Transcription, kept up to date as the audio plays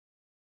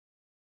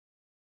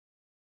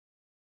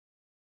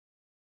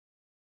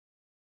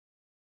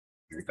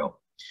Here we go.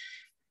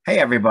 Hey,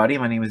 everybody.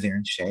 My name is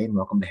Aaron Shea, and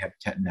welcome to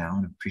Habitat Now,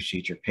 and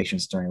appreciate your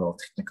patience during a little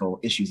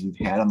technical issues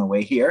we've had on the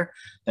way here.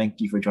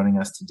 Thank you for joining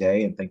us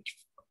today, and thank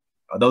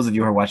you, those of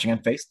you who are watching on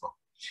Facebook.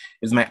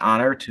 It is my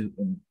honor to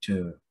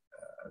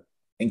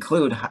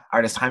include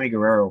artist Jaime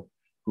Guerrero,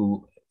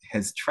 who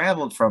has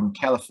traveled from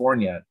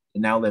California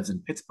and now lives in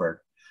Pittsburgh,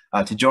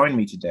 to join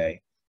me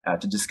today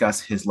to discuss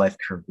his life,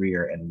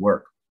 career, and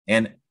work,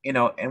 and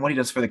what he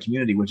does for the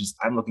community, which is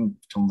I'm looking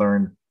to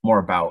learn more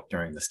about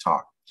during this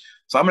talk.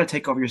 So I'm going to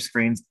take over your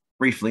screens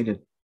briefly to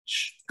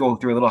go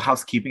through a little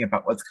housekeeping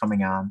about what's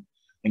coming on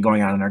and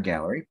going on in our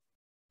gallery.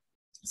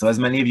 So as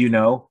many of you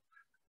know,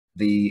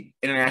 the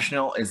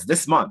International is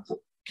this month.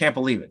 Can't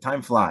believe it.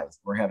 Time flies.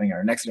 We're having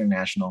our next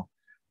International,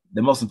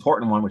 the most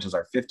important one, which is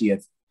our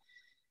 50th,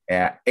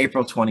 at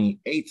April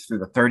 28th through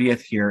the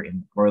 30th here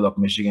in Royal Oak,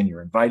 Michigan.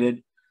 You're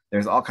invited.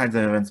 There's all kinds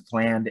of events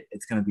planned.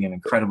 It's going to be an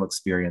incredible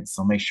experience.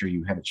 So make sure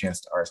you have a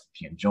chance to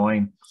RSVP and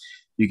join.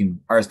 You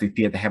can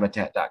RSVP at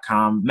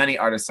thehabitat.com. Many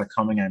artists are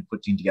coming. I'm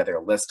putting together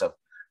a list of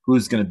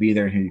who's going to be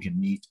there and who you can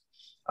meet.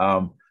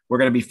 We're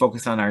going to be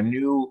focused on our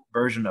new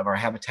version of our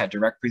Habitat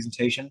Direct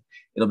presentation.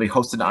 It'll be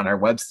hosted on our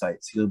website,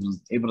 so you'll be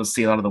able to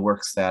see a lot of the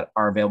works that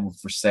are available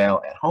for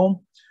sale at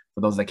home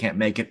for those that can't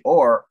make it,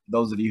 or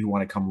those of you who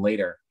want to come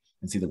later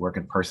and see the work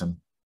in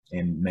person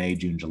in May,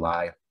 June,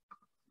 July.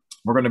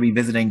 We're going to be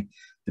visiting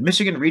the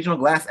Michigan Regional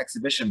Glass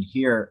Exhibition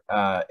here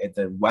at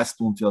the West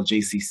Bloomfield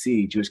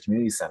JCC, Jewish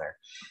Community Center.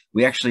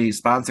 We actually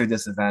sponsored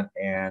this event,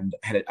 and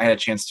I had a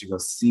chance to go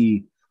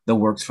see the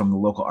works from the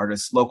local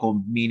artists,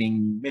 local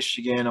meaning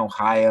Michigan,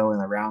 Ohio,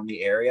 and around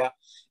the area.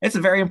 It's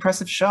a very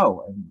impressive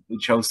show. And we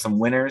chose some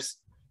winners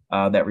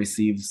that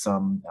received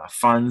some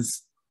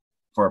funds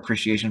for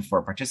appreciation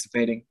for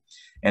participating.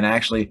 And I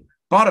actually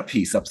bought a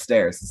piece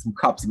upstairs, some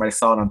cups. You might have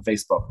saw it on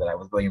Facebook that I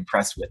was really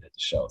impressed with at the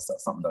show. So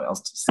that's something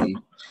else to see.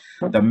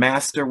 The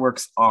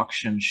Masterworks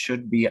auction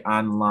should be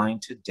online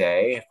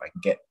today if I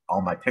can get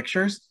all my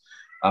pictures.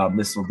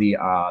 This will be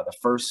the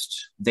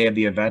first day of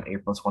the event,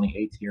 April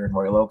 28th here in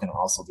Royal Oak, and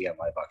it'll also be on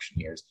Live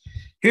Auctioneers.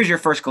 Here's your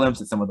first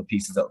glimpse at some of the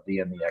pieces that will be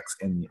in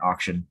the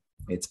auction.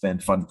 It's been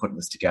fun putting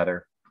this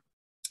together.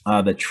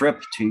 The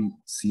trip to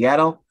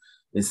Seattle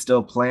is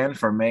still planned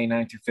for May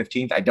 9th through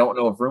 15th. I don't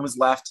know if room is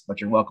left, but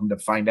you're welcome to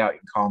find out. You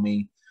can call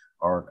me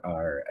or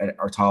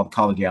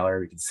call the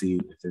gallery. We can see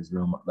if there's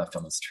room left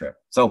on this trip.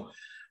 So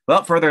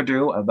without further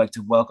ado, I'd like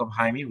to welcome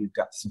Jaime. We've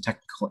got some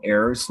technical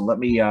errors, so let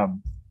me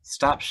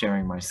stop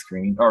sharing my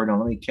screen. Or no,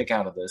 let me kick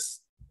out of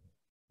this.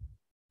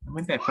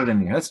 Maybe I put it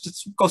in here. Let's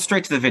just go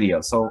straight to the video.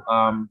 So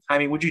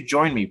Jaime, would you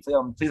join me?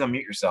 Please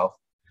unmute yourself,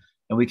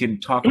 and we can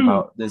talk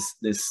about this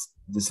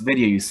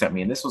video you sent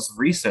me. And this was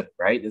recent,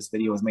 right? This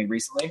video was made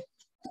recently?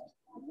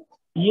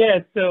 Yeah,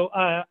 so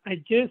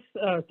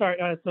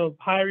so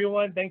hi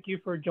everyone, thank you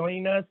for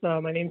joining us.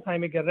 My name is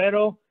Jaime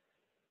Guerrero.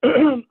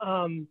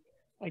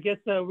 I guess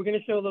we're going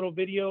to show a little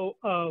video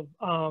of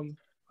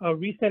a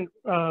recent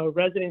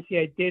residency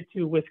I did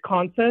to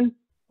Wisconsin.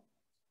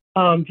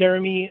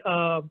 Jeremy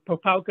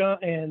Popalka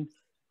and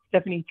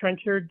Stephanie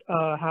Trenchard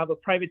have a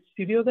private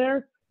studio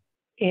there,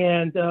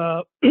 and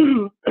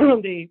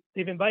they've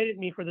invited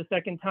me for the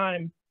second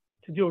time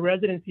to do a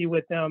residency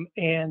with them,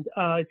 and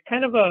it's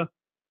kind of a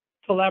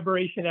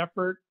collaboration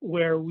effort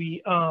where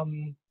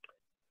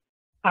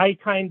I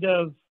kind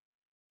of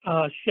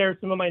share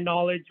some of my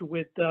knowledge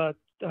with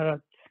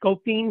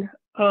sculpting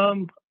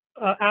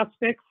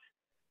aspects,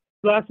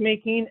 glass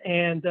making,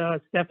 and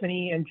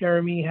Stephanie and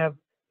Jeremy have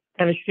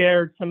kind of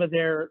shared some of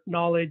their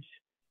knowledge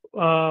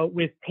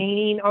with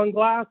painting on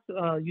glass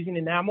using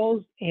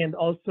enamels, and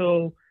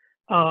also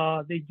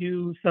they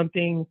do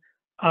something,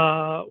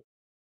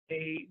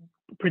 they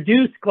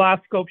produce glass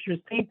sculptures,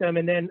 paint them,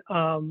 and then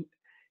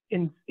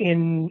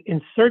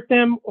insert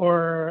them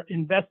or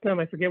invest them.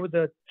 I forget what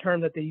the term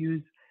that they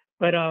use,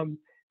 but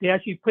they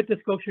actually put the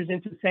sculptures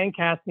into sand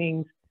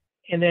castings,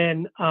 and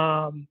then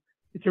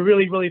it's a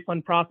really, really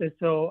fun process.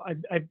 So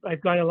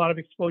I've gotten a lot of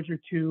exposure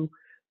to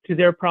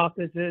their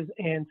processes,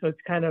 and so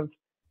it's kind of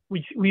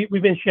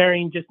we've been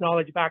sharing just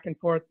knowledge back and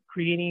forth,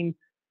 creating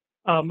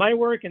my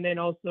work and then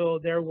also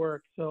their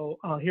work. So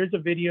here's a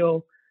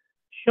video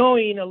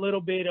showing a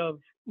little bit of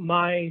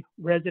my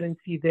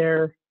residency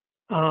there.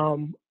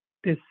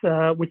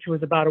 Which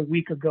was about a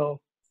week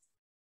ago.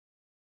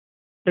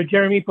 So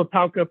Jeremy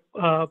Popalka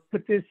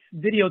put this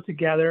video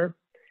together,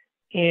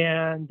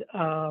 and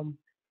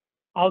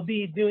I'll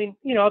be doing,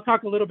 I'll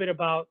talk a little bit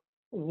about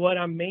what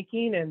I'm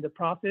making and the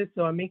process.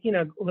 So I'm making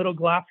a little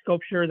glass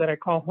sculpture that I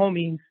call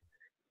homies.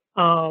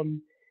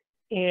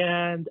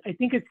 And I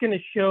think it's going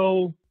to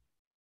show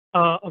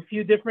a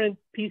few different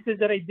pieces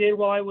that I did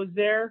while I was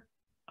there.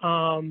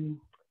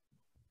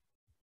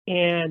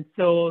 And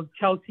so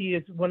Chelsea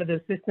is one of the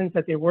assistants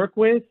that they work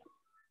with,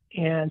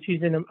 and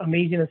she's an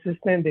amazing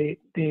assistant.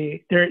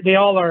 They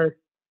all are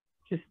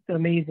just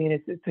amazing.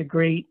 It's a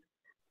great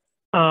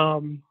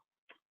time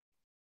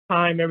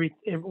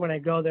when I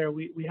go there.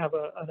 We have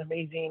an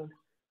amazing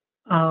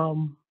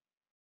time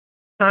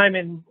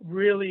and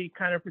really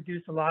kind of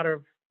produce a lot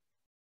of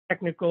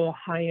technical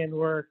high-end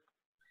work.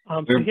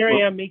 So here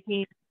I am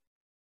making,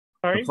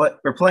 sorry?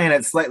 We're playing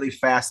it slightly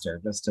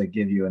faster just to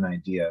give you an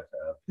idea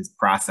of his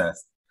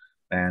process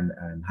and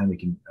how we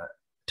can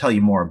tell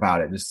you more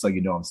about it, just so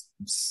you know. I'm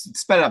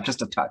sped it up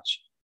just a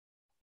touch.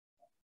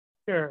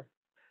 Sure.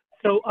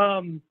 So,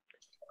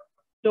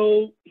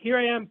 so here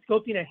I am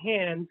sculpting a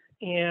hand,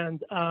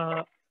 and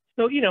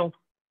so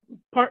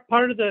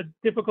part of the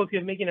difficulty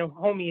of making a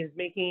homie is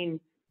making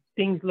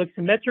things look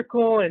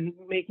symmetrical and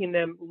making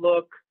them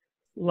look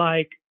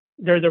like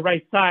they're the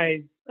right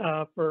size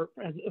for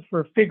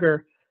a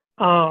figure.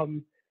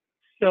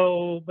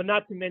 So, but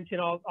not to mention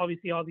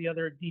obviously all the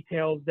other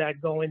details that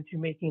go into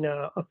making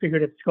a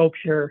figurative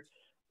sculpture.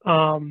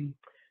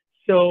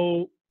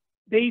 So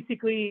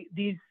basically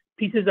these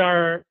pieces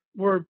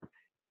were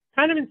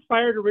kind of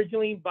inspired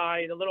originally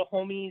by the little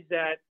homies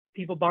that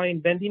people buy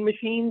in vending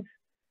machines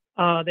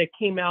that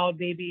came out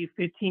maybe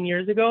 15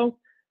 years ago.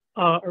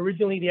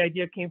 Originally the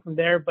idea came from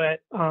there,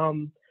 but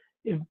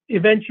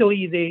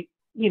eventually they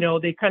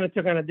kind of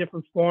took on a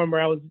different form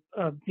where I was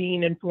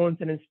being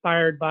influenced and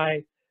inspired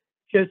by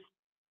just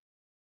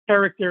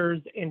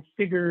characters and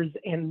figures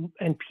and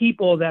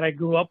people that I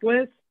grew up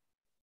with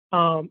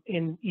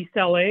in East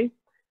LA.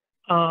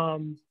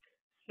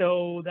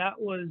 So that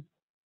was,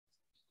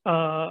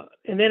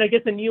 and then I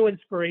guess a new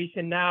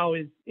inspiration now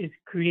is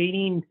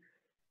creating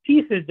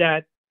pieces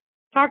that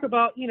talk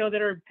about,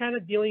 that are kind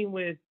of dealing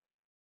with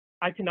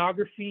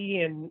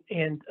iconography and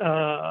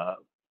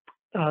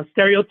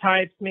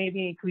stereotypes,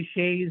 maybe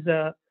cliches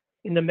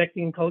in the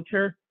Mexican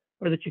culture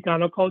or the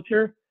Chicano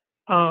culture.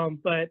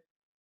 But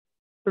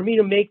for me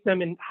to make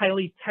them in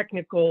highly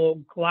technical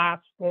glass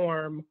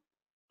form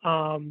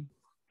kind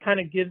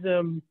of gives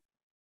them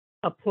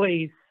a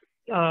place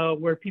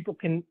where people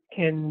can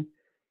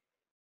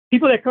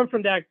people that come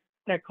from that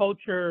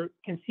culture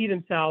can see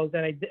themselves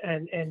and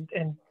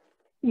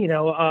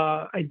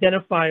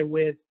identify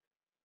with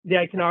the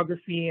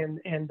iconography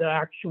and the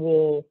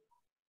actual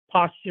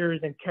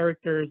postures and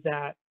characters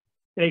that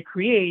they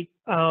create.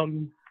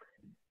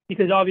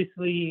 Because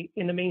obviously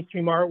in the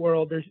mainstream art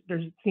world,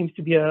 there seems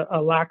to be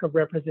a lack of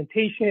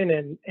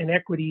representation and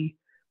equity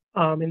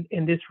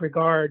in this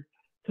regard.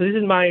 So this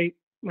is my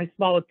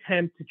small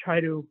attempt to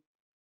try to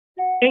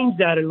change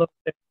that a little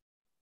bit.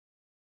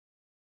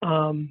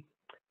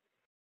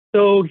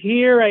 So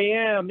here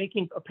I am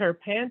making a pair of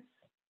pants.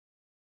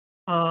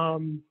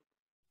 And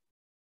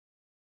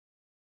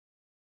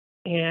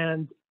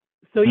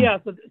so, yeah,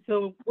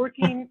 so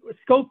working,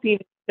 sculpting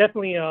is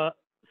definitely a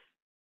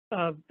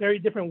very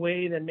different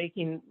way than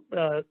making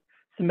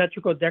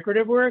symmetrical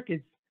decorative work.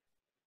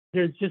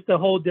 There's just a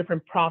whole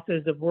different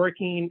process of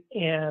working,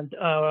 and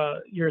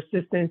your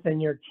assistants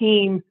and your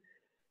team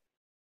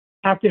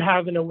have to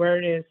have an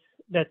awareness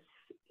that's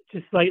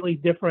just slightly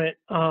different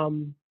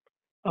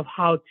of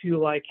how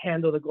to like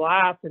handle the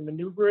glass and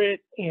maneuver it.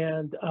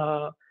 And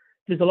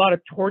there's a lot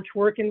of torch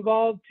work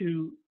involved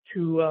to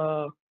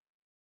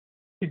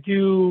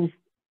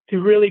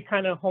really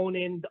kind of hone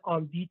in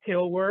on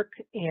detail work.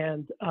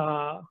 And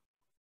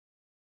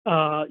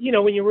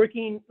when you're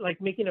working, like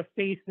making a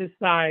face this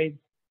size,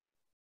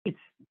 it's,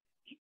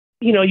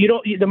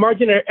 the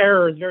margin of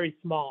error is very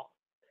small.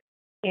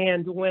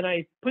 And when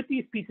I put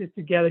these pieces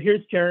together,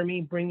 here's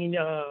Jeremy bringing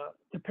the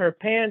pair of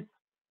pants,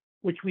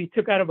 which we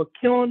took out of a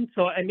kiln.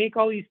 So I make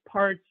all these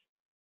parts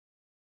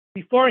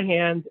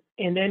beforehand,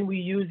 and then we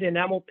use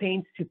enamel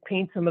paints to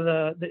paint some of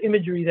the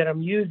imagery that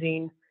I'm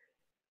using.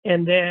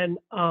 And then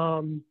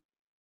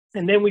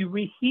we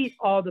reheat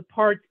all the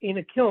parts in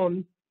a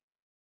kiln.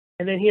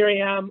 And then here I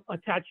am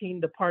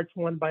attaching the parts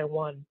one by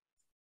one.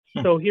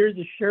 So here's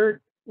a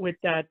shirt with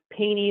that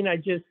painting I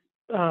just,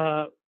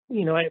 I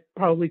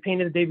probably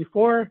painted the day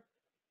before.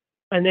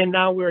 And then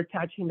now we're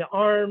attaching the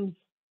arms.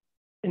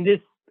 In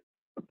this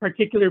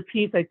particular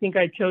piece, I think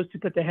I chose to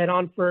put the head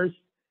on first.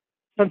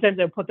 Sometimes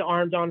I put the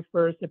arms on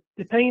first,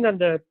 depending on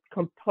the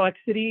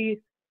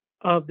complexity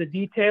of the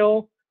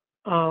detail.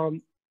 I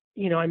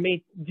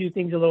may do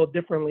things a little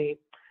differently.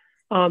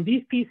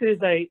 These pieces,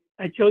 I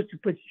chose to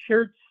put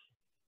shirts,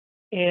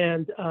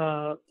 and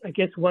I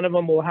guess one of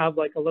them will have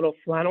like a little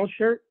flannel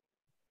shirt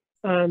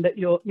that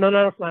not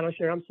a flannel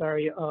shirt, I'm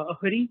sorry, a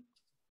hoodie.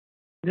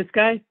 This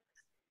guy,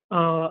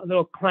 a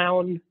little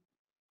clown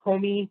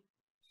homie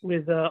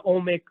with a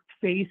Olmec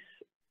face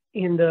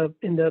in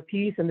the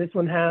piece, and this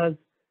one has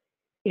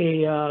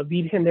a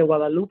Virgen de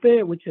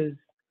Guadalupe, which is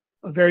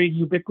a very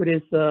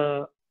ubiquitous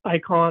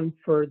icon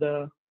for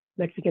the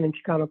Mexican and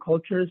Chicano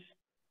cultures.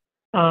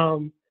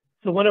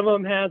 So one of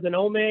them has an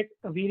Olmec,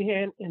 a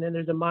Virgen, and then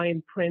there's a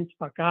Mayan Prince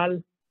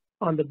Pacal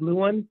on the blue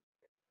one,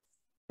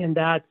 and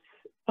that's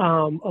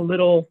a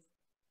little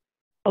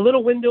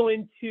window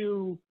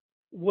into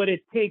what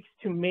it takes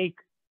to make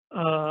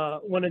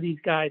one of these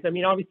guys. I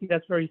mean, obviously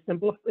that's very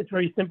simple. It's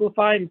very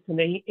simplified. It's an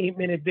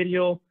 8-minute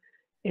video,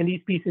 and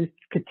these pieces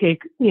could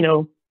take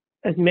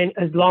as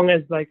long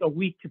as like a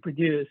week to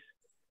produce.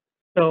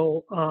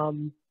 So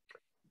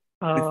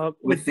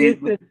with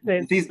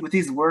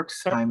these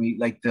works, Jaime,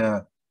 like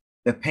the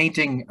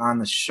painting on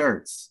the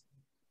shirts,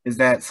 is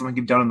that something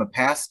you've done in the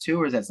past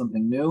too, or is that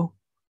something new?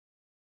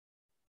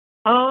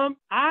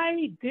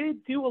 I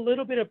did do a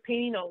little bit of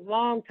painting a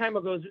long time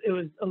ago. It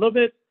was a little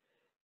bit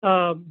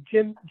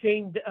Jim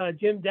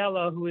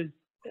Della, who is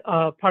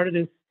part of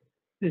this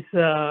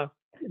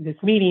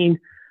meeting,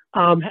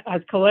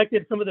 has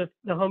collected some of the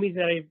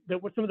homies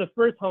that were some of the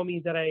first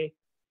homies that I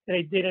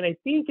did, and I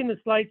think in the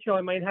slideshow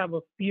I might have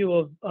a few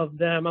of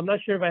them. I'm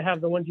not sure if I have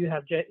the ones you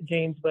have,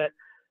 James, but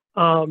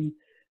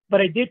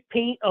I did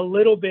paint a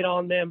little bit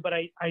on them. But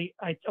I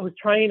was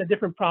trying a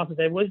different process.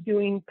 I was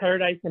doing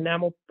Paradise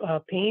enamel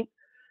paint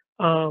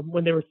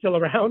when they were still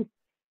around,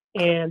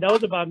 and that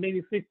was about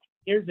maybe 15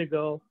 years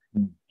ago.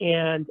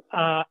 And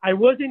I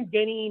wasn't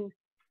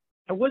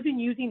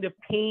using the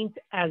paint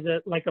as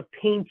a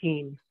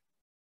painting,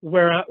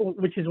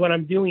 which is what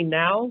I'm doing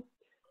now.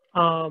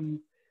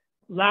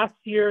 Last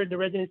year, the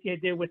residency I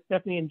did with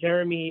Stephanie and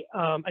Jeremy,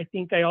 I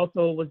think I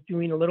also was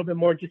doing a little bit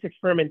more just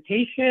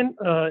experimentation.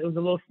 It was a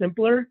little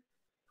simpler,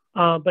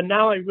 but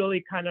now I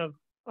really kind of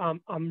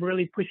I'm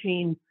really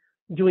pushing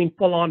doing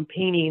full-on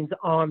paintings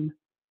on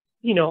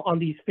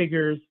these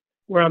figures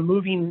where I'm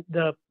moving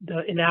the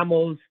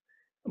enamels.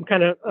 I'm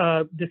kind of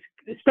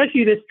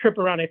especially this trip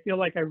around, I feel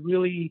like I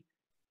really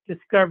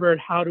discovered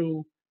how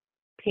to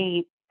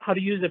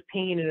use a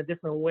paint in a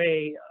different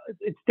way.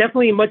 It's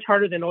definitely much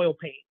harder than oil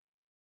paint.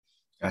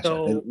 Gotcha.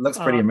 So, it looks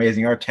pretty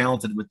amazing. You're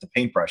talented with the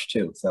paintbrush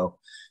too, so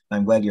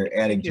I'm glad you're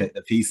adding to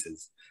the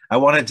pieces. I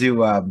wanted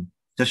to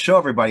show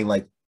everybody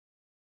like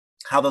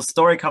how the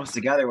story comes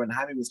together when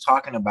Jaime was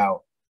talking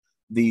about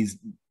these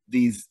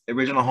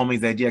original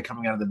homies idea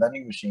coming out of the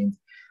vending machines.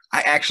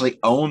 I actually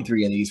own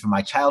 3 of these from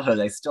my childhood.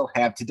 I still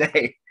have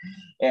today,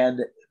 and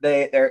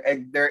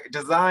they're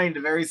designed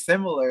very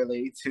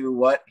similarly to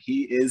what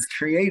he is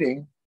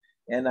creating.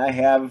 And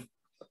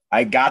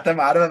I got them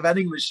out of a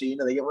vending machine.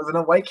 I think it was in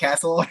a White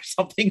Castle or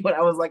something when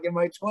I was like in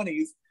my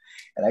 20s,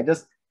 and I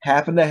just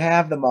happened to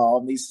have them all.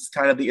 And this is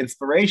kind of the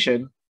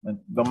inspiration.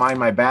 Don't mind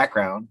my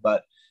background,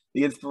 but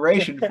the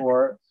inspiration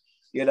for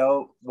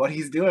what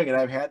he's doing. And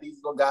I've had these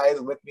little guys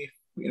with me.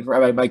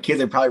 My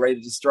kids are probably ready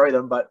to destroy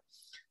them, but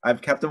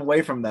I've kept them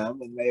away from them,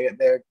 and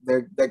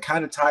they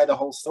kind of tie the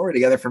whole story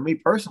together for me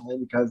personally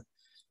because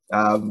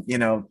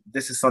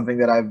this is something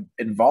that I've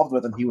involved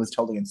with and he was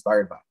totally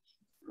inspired by.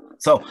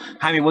 So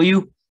Jaime, will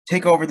you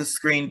take over the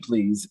screen,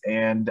 please,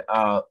 and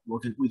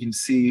we can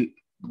see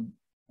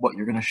what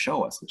you're going to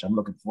show us, which I'm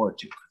looking forward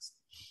to.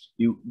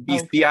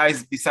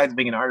 Besides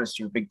being an artist,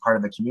 you're a big part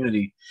of the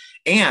community,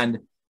 and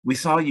we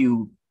saw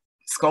you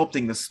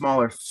sculpting the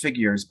smaller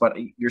figures, but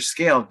your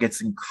scale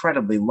gets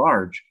incredibly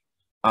large.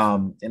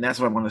 And that's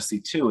what I want to see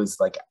too, is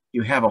like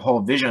you have a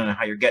whole vision on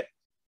how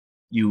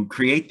you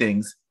create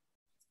things,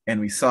 and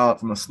we saw it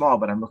from a small,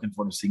 but I'm looking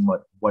forward to seeing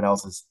what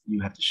else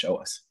you have to show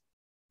us.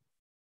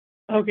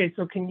 Okay,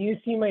 so can you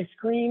see my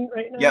screen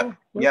right now?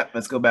 Yep.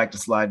 Let's go back to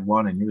slide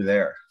 1, and you're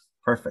there.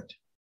 Perfect.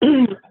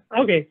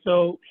 Okay,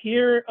 so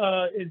here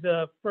is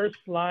the first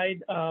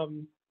slide.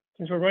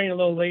 Since we're running a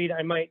little late,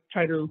 I might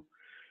try to,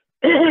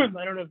 I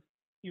don't know if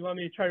you want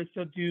me to try to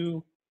still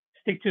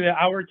stick to the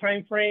hour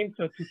time frame,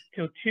 so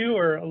till 2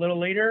 or a little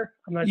later.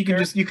 I'm not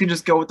sure. You can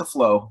just go with the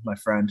flow, my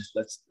friend.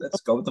 Let's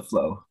go with the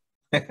flow.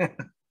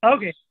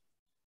 Okay.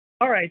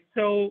 All right.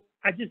 So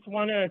I just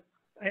want to.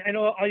 I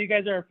know all you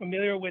guys are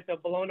familiar with the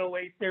Blown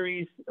Away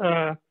series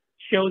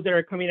shows that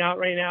are coming out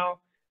right now.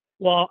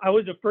 Well, I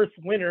was the first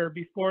winner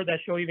before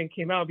that show even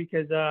came out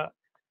because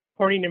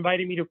Corning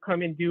invited me to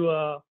come and do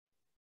a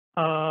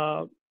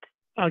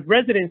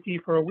residency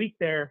for a week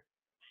there.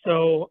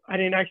 So I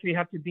didn't actually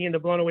have to be in the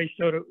Blown Away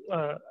show to,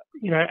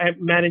 I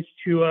managed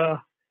to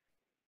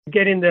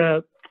get in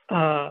to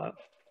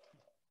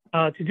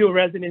do a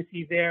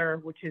residency there,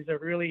 which is a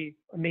really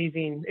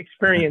amazing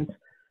experience.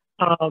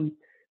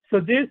 So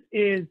this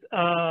is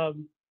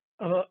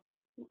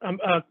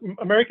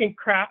American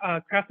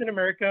Craft in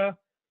America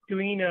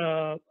doing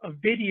a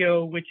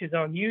video, which is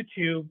on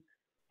YouTube.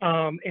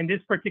 And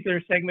this particular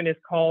segment is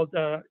called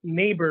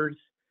Neighbors.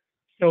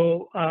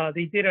 So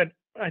they did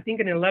I think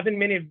an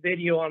 11-minute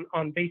video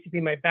on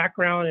basically my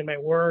background and my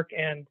work.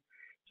 And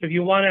so if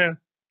you want to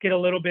get a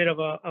little bit of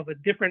a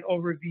different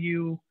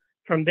overview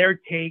from their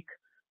take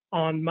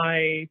on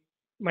my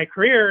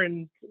career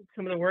and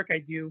some of the work I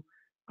do,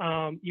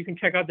 you can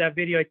check out that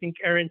video. I think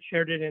Aaron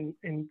shared it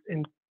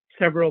in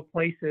several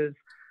places.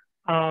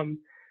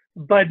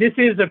 But this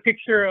is a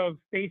picture of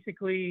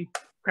basically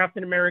Craft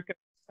in America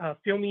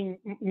filming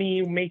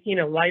me making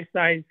a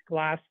life-size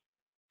glass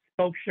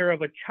sculpture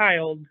of a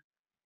child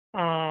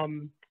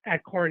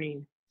at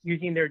Corning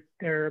using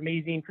their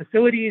amazing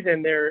facilities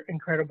and their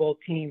incredible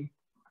team.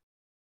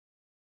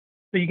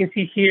 So you can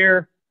see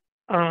here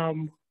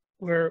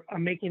where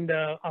I'm making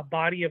a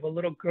body of a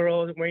little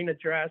girl wearing a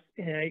dress,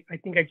 and I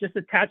think I just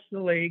attached the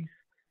legs.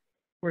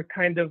 We're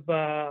kind of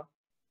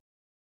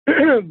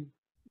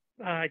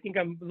I think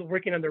I'm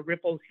working on the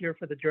ripples here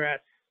for the dress.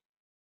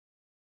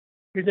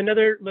 Here's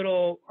another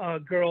little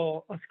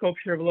girl, a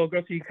sculpture of a little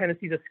girl, so you kind of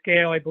see the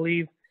scale. I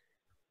believe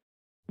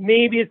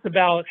maybe it's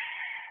about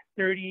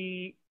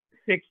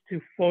 36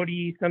 to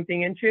 40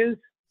 something inches.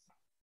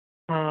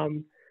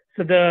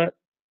 So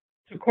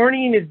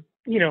Corning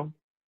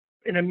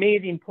an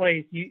amazing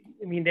place. I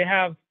mean, they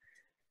have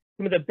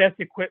some of the best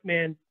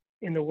equipment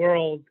in the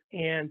world,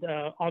 and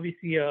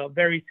obviously a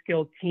very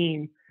skilled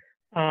team.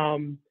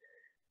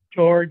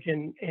 George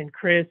and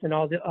Chris and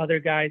all the other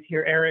guys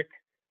here, Eric,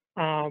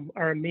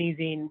 are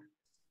amazing,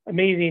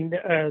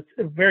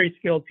 very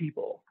skilled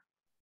people.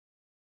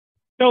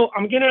 So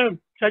I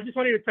just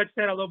wanted to touch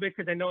that a little bit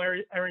because I know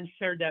Aaron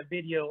shared that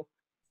video.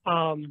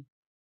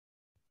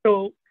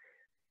 So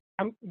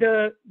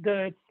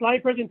the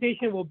slide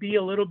presentation will be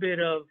a little bit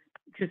of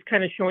just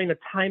kind of showing the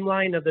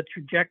timeline of the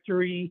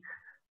trajectory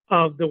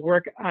of the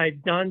work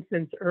I've done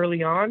since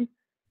early on.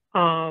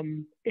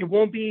 It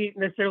won't be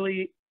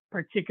necessarily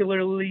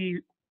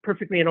particularly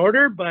perfectly in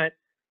order, but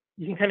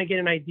you can kind of get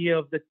an idea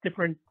of the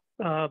different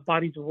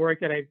bodies of work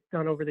that I've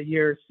done over the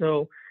years.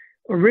 So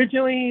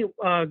originally,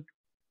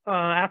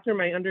 after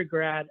my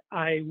undergrad,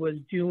 I was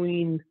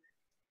doing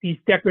these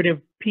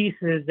decorative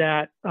pieces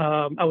that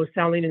I was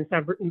selling in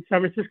San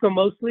Francisco,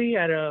 mostly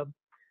at a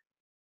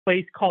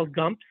place called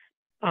Gumps,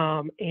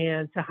 and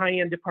it's a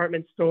high-end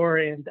department store.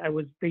 And I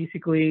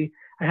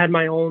had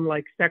my own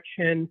like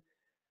section,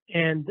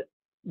 and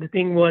the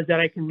thing was that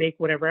I can make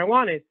whatever I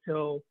wanted.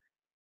 So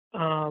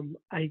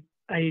I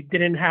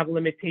didn't have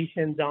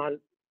limitations on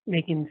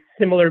making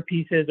similar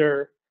pieces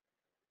or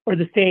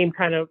the same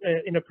kind of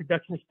in a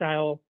production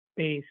style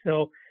base.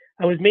 So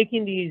I was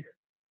making these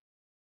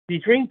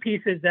ring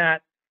pieces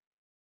that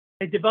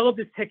I developed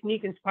this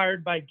technique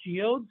inspired by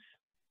geodes,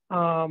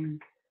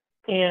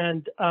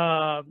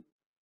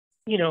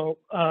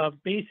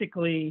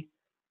 basically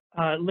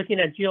looking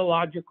at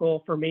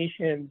geological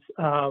formations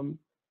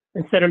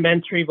and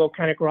sedimentary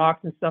volcanic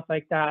rocks and stuff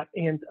like that.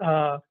 And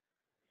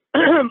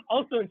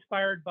also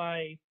inspired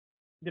by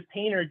the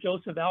painter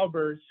Joseph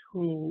Albers,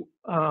 who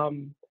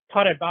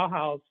taught at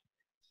Bauhaus,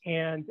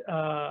 and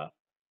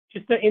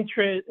just the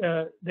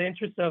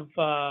interest of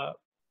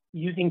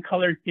using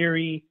color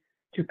theory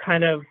to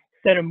kind of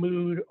set a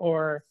mood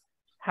or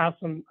have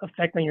some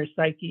effect on your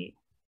psyche.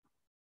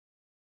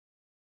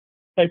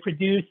 I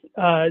produced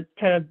kind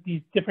of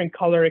these different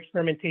color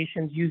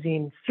experimentations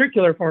using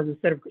circular forms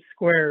instead of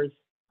squares.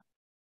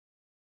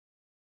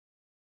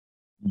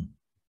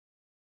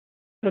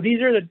 So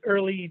these are the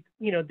early,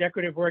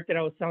 decorative work that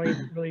I was selling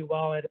really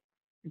well at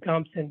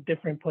Gumps and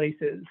different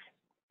places.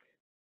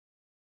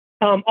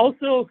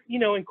 Also,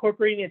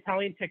 incorporating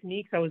Italian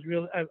techniques.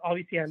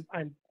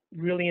 I'm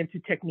really into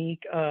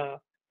technique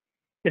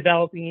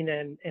developing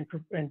and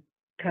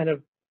kind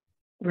of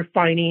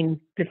refining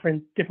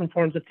different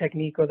forms of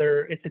technique,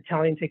 whether it's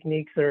Italian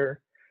techniques or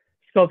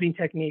sculpting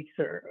techniques,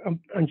 or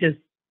I'm just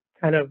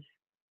kind of,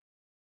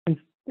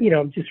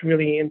 just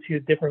really into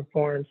different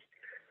forms.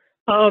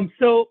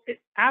 So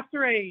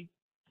after I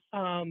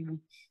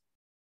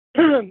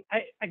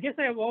guess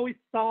I always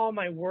saw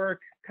my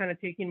work kind of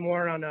taking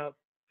more on a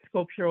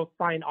sculptural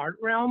fine art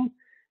realm.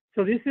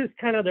 So this is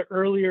kind of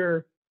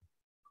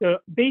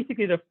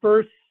basically the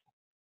first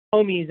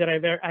homies that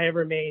I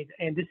ever made.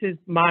 And this is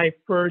my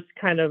first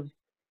kind of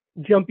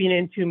jumping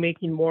into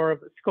making more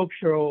of a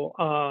sculptural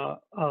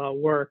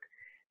work.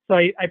 So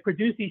I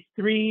produced these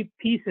 3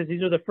 pieces.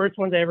 These are the first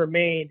ones I ever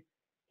made,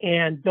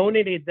 and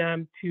donated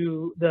them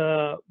to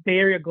the Bay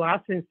Area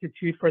Glass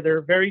Institute for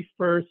their very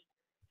first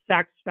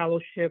Sachs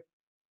Fellowship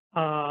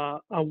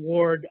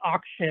Award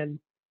auction.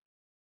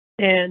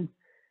 And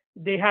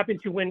they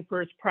happened to win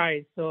first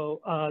prize.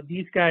 So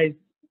these guys,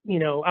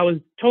 I was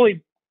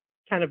totally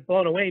kind of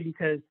blown away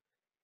because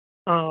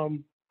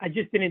I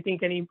just didn't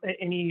think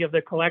any of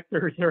the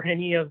collectors or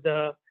any of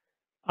the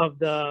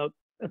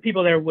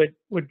people there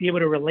would be able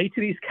to relate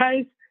to these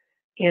guys.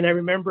 And I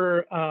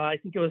remember, I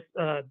think it was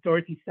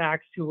Dorothy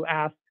Sachs who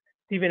asked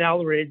Stephen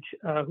Elridge,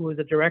 who was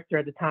a director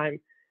at the time,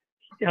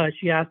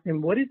 she asked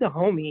him, "What is a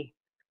homie?"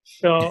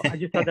 So I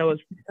just thought that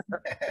was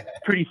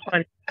pretty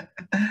funny.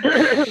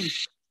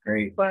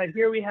 Great. But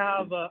here we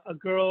have a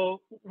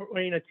girl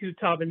wearing a tube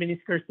top and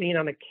miniskirt sitting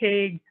on a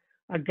keg,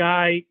 a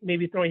guy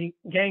maybe throwing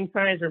gang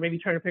signs or maybe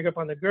trying to pick up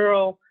on the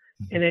girl,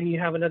 and then you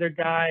have another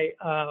guy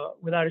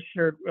without a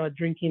shirt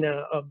drinking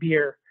a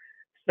beer.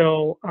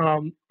 So,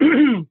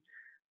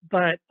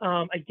 but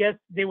I guess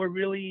they were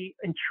really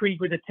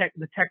intrigued with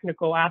the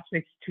technical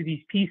aspects to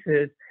these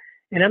pieces.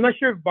 And I'm not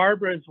sure if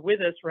Barbara is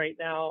with us right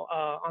now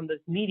on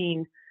this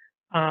meeting,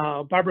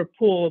 Barbara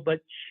Poole,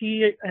 but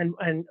she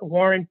and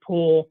Warren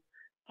Poole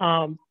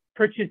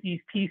purchased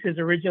these pieces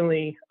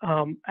originally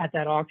at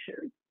that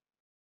auction.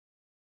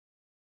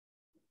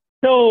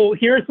 So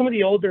here are some of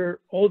the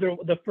older,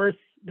 the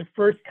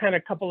first kind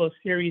of couple of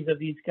series of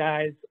these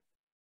guys.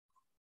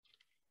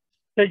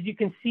 As you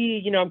can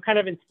see, I'm kind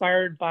of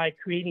inspired by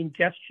creating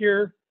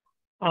gesture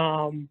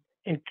and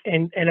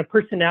a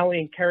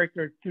personality and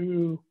character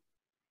through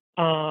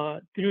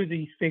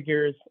these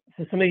figures.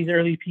 So some of these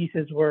early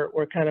pieces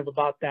were kind of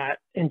about that,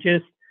 and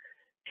just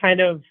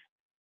kind of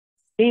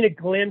getting a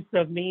glimpse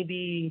of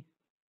maybe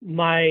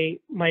my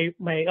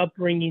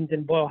upbringings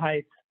in Boyle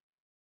Heights,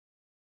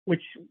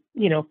 which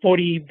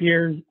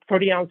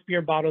 40-ounce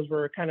beer bottles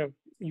were kind of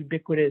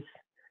ubiquitous,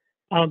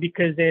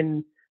 because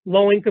in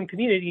low-income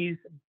communities,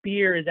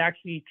 beer is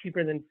actually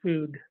cheaper than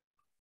food.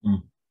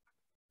 Mm.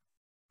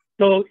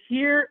 So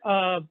here,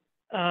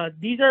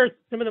 these are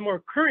some of the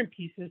more current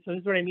pieces. So this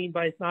is what I mean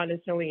by it's not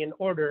necessarily in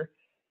order.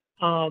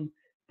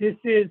 This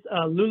is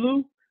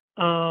Lulu.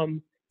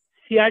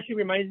 She actually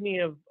reminds me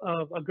of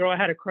a girl I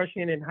had a crush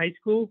in high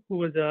school who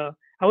was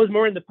I was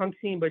more in the punk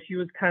scene, but she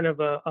was kind of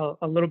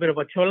a little bit of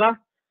a chola.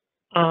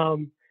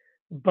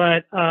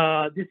 But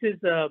this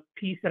is a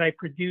piece that I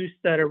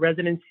produced at a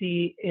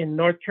residency in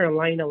North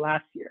Carolina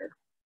last year.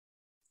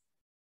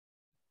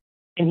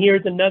 And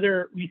here's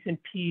another recent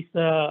piece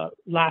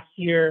last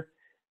year.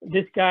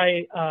 This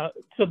guy,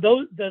 so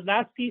the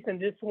last piece and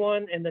this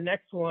one and the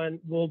next one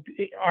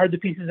are the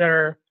pieces that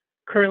are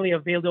currently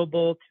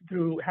available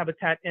through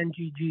Habatat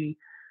NGG.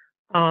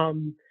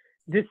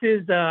 This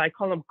is, I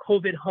call them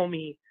COVID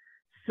homie.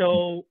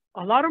 So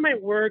a lot of my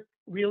work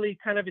really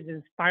kind of is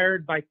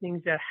inspired by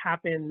things that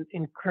happen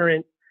in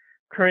current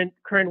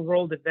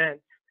world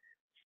events.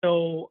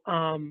 So,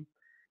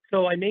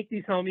 so I make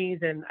these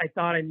homies, and I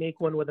thought I'd make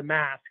one with a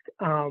mask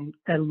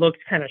that looked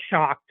kind of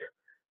shocked,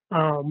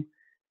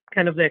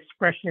 kind of the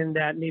expression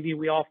that maybe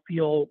we all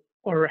feel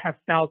or have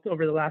felt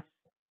over the last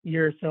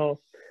year or so.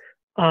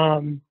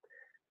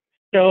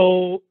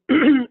 So,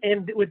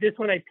 and with this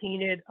one, I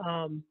painted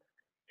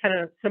kind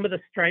of some of the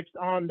stripes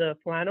on the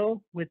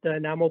flannel with the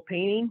enamel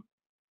painting.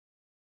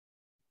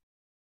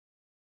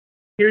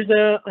 Here's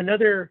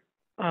another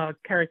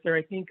character.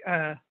 I think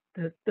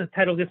the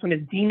title of this one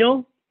is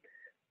Dino.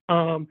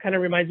 Kind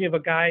of reminds me of a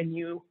guy I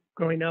knew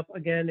growing up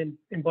again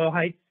in Boyle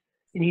Heights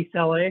in East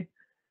LA.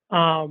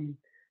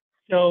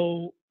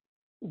 So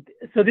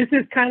this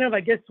is kind of, I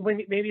guess,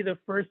 maybe the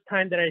first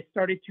time that I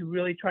started to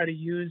really try to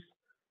use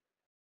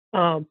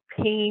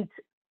paint.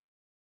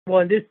 Well,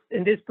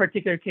 in this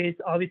particular case,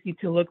 obviously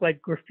to look like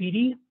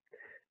graffiti.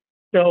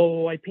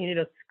 So I painted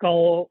a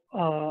skull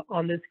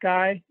on this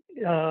guy,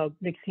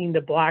 mixing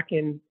the black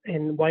and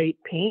white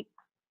paint.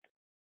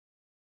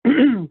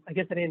 I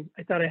guess I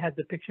thought I had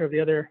the picture of the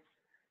other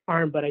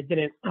arm, but I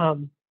didn't.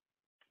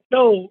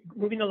 So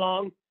moving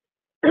along,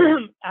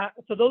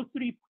 so those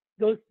three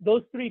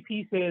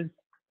pieces,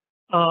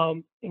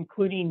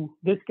 including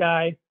this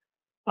guy,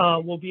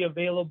 will be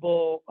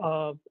available.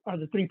 Are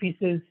the three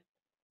pieces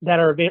that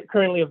are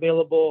currently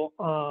available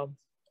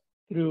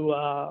through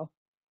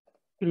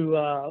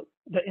the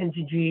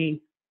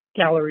NGG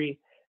gallery,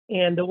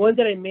 and the ones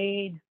that I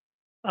made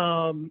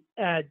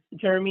at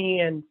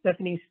Jaiime and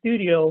Stephanie's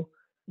studio,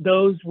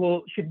 those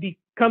should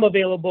become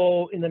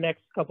available in the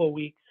next couple of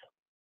weeks.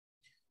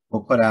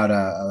 We'll put out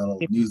a little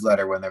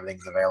newsletter when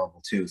everything's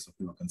available too, so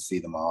people can see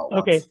them all at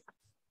once. Okay.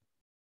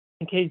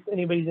 In case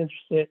anybody's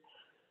interested.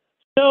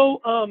 So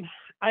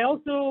I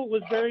also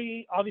was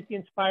very obviously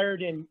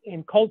inspired in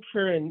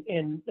culture and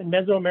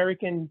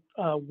Mesoamerican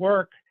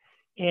work,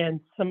 and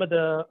some of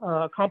the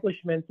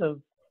accomplishments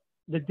of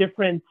the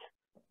different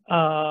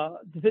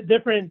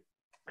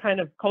kind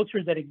of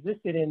cultures that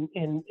existed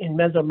in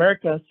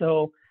Mesoamerica.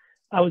 So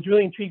I was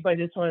really intrigued by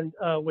this one,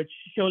 which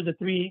shows the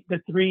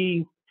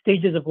three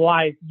stages of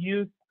life: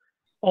 youth,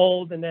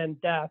 old, and then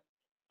death.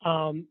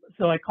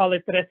 So I call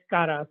it tres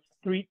caras,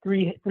 three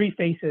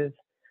faces.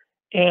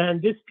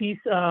 And this piece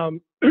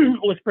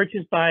was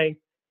purchased by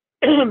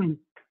some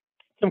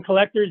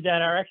collectors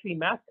that are actually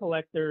mask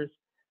collectors.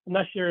 I'm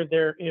not sure if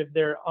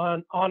they're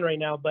on right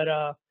now, but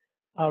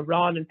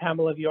Ron and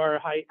Pamela, if you are,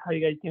 how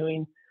you guys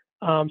doing?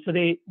 So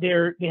they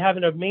have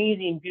an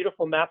amazing,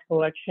 beautiful mask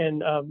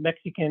collection of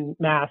Mexican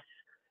masks,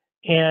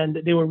 and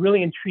they were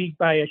really intrigued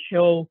by a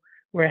show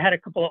where I had a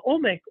couple of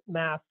Olmec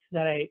masks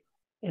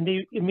and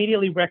they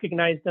immediately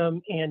recognized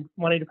them and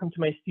wanted to come to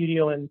my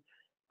studio and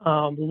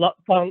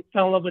fell in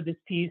love with this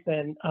piece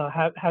and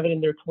have it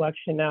in their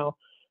collection now.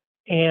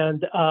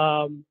 And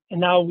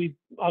now we've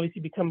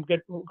obviously become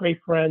great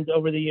friends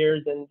over the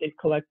years, and they've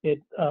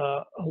collected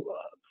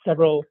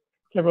several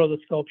of the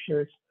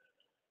sculptures.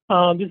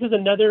 This is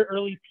another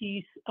early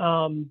piece.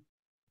 I'm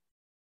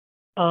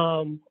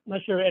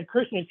not sure Ed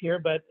Kirshner's here,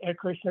 but Ed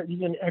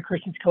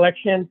Kirshner's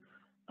collection.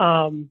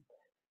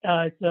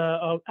 It's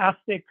a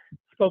Aztec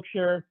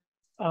sculpture.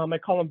 I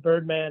call him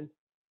Birdman.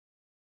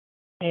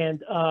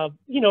 And,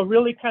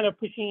 really kind of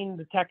pushing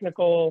the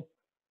technical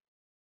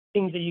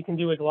things that you can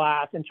do with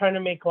glass and trying to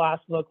make glass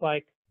look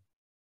like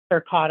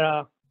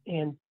terracotta,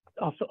 and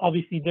also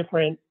obviously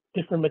different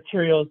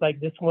materials. Like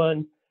this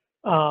one,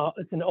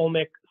 it's an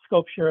Olmec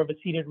sculpture of a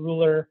seated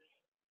ruler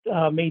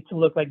made to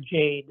look like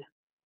jade.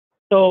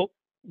 So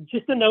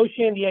just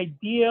the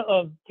idea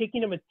of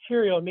taking a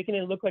material and making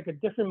it look like a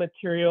different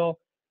material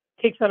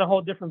takes on a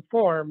whole different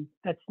form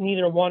that's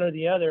neither one or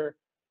the other.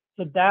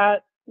 So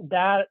that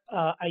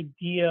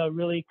idea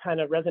really kind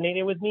of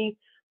resonated with me,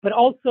 but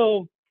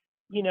also,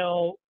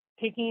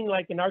 taking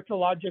like an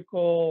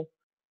archaeological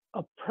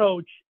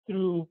approach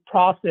through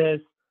process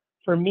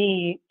for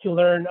me to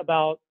learn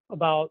about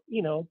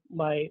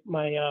my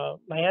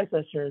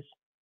ancestors.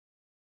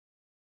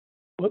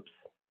 Whoops.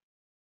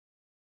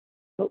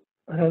 Oh,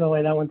 I don't know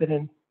why that one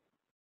didn't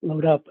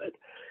load up, but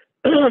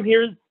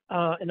here's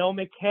an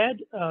Olmec head,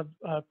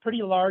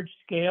 pretty large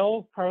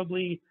scale,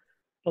 probably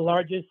the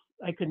largest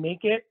I could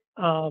make it,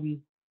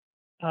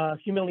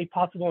 humanly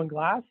possible in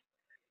glass,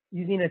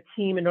 using a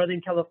team in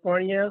Northern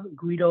California.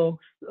 Guido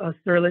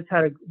Sterlitz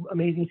had an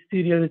amazing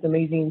studio, there's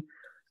amazing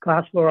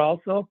glass floor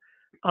also.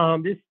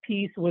 This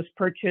piece was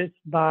purchased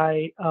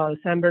by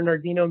San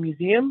Bernardino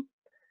Museum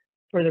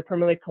for their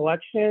permanent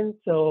collection.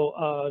 So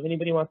if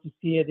anybody wants to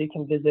see it, they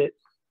can visit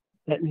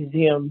that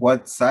museum.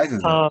 What size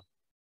is it?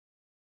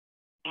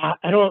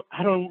 I don't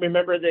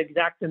remember the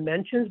exact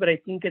dimensions, but I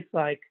think it's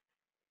like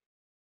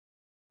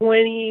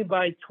 20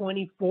 by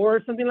 24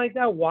 or something like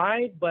that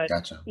wide. But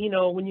Gotcha. you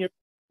know, when you're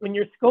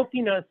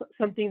sculpting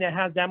something that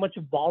has that much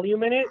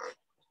volume in it,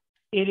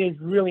 it is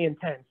really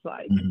intense.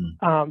 Like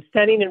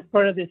standing in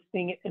front of this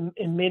thing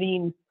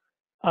emitting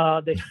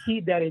the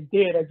heat that it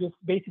did, I just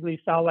basically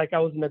felt like I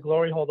was in a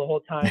glory hole the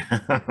whole time.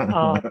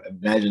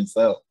 Imagine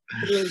so.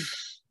 It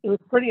was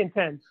pretty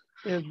intense.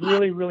 It was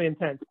really, really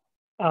intense.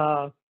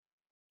 I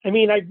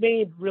mean, I've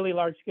made really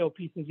large scale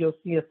pieces. You'll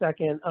see a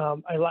second.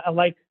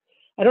 I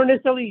don't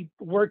necessarily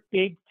work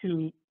big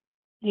to,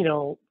 you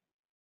know,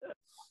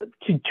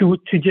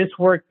 to just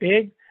work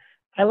big.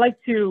 I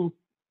like to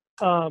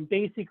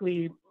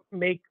basically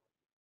make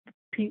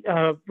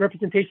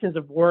representations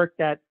of work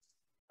that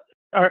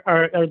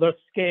are the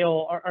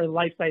scale, are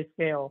life size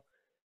scale.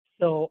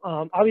 So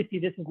obviously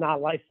this is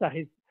not life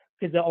size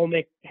because the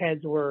Olmec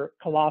heads were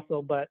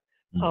colossal, but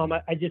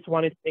I just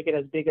wanted to make it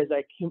as big as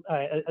I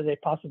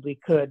possibly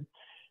could.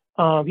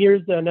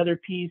 Here's another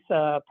piece,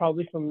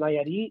 probably from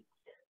Nayarit,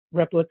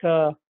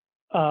 replica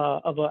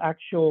of an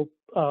actual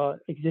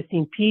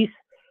existing piece.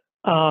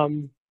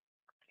 And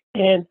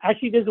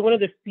actually, this is one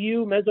of the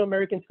few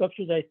Mesoamerican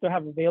sculptures I still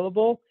have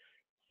available.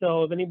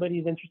 So if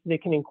anybody's interested, they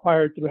can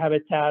inquire through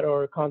Habatat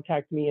or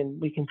contact me, and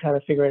we can kind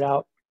of figure it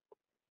out.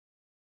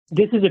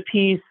 This is a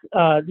piece.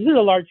 This is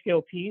a large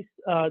scale piece.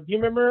 Do you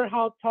remember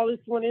how tall this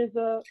one is,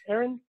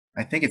 Aaron?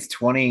 I think it's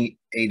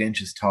 28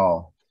 inches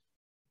tall.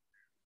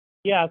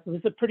 Yeah, so this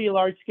is a pretty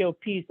large scale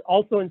piece,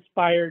 also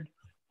inspired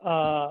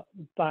by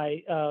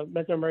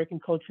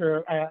Mesoamerican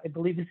culture. I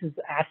believe this is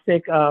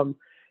Aztec,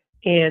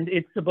 and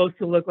it's supposed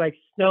to look like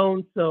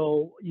stone,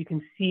 so you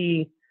can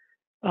see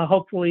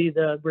hopefully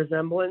the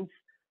resemblance.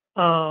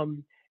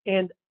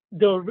 And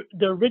the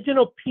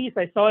original piece,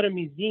 I saw at a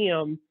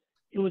museum.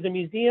 It was a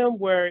museum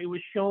where it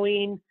was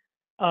showing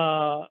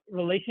a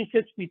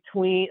relationship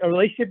between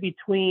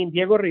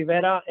Diego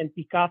Rivera and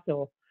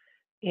Picasso.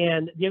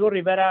 And Diego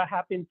Rivera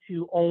happened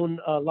to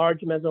own a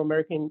large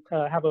Mesoamerican,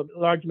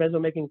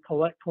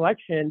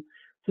 collection.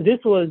 So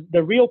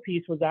the real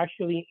piece was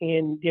actually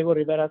in Diego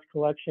Rivera's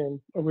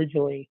collection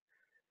originally.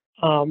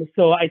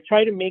 So I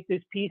tried to make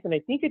this piece, and I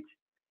think it's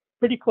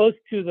pretty close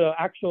to the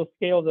actual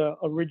scale of the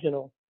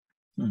original.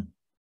 Yeah,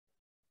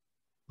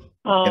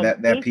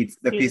 that piece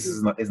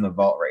is in the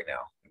vault right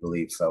now, I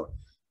believe. So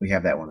we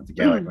have that one at the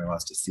gallery if anyone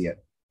wants to see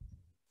it.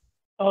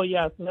 Oh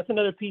yeah, so that's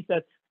another piece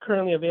that's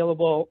currently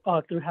available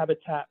through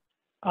Habatat.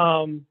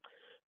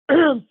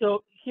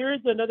 So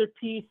here's another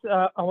piece.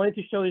 I wanted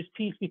to show this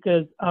piece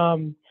because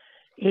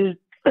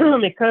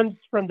it comes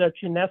from the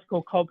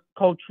Chinesco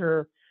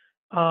culture.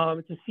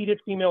 It's a seated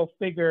female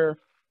figure,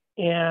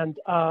 and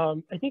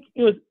I think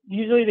it was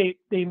usually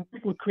they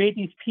would create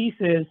these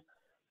pieces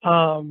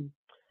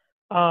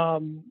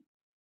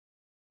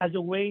as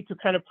a way to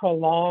kind of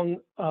prolong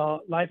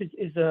life.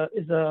 Is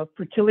a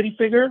fertility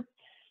figure,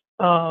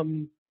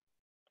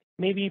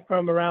 maybe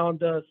from around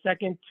the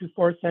 2nd to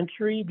 4th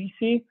century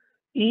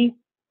BCE.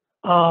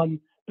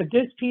 But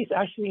this piece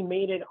actually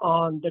made it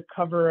on the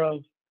cover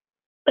of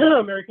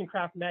American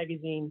Craft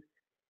magazine,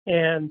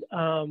 and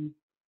I'm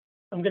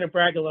going to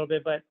brag a little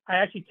bit, but I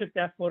actually took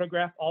that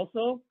photograph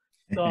also,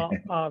 so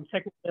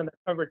technically on the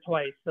cover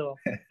twice. So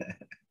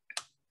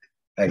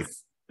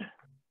nice.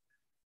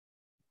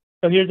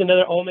 So here's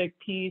another Olmec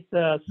piece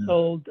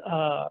sold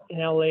in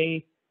LA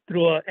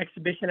through an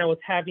exhibition I was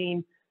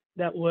having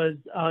that was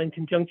in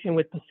conjunction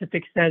with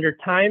Pacific Standard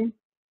Time.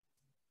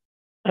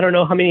 I don't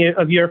know how many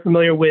of you are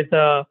familiar with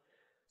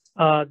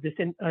this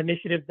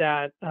initiative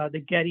that the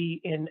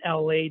Getty in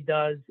LA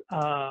does,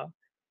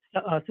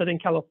 Southern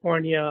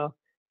California.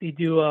 They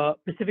do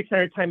Pacific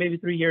Standard Time every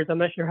 3 years. I'm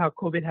not sure how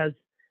COVID has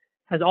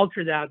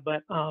altered that,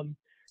 but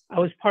I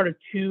was part of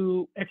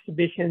 2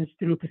 exhibitions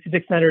through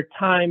Pacific Standard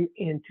Time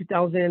in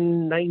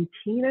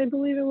 2019, I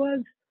believe it was.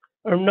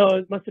 Or no,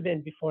 it must have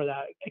been before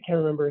that. I can't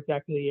remember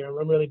exactly the year.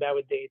 I'm really bad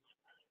with dates.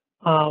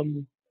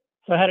 So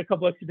I had a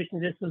couple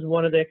exhibitions. This was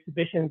one of the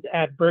exhibitions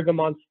at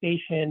Bergamont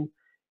Station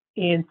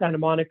in Santa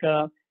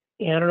Monica.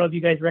 And I don't know if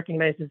you guys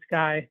recognize this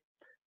guy,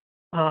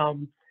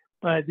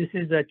 but this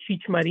is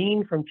Cheech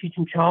Marin from Cheech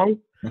and Chong.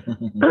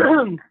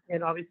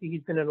 And obviously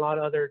he's been in a lot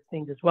of other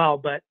things as well,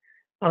 but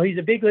he's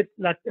a big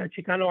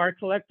Chicano art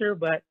collector,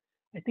 but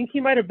I think he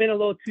might have been a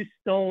little too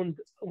stoned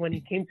when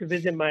he came to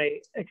visit my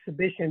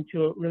exhibition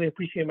to really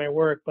appreciate my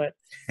work. But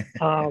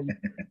but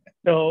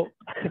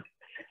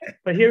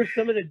here's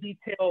some of the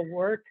detailed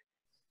work.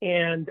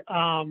 And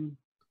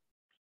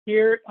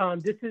here,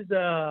 this is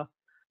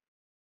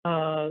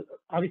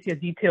obviously a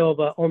detail of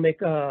a Olmec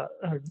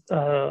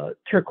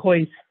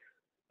turquoise,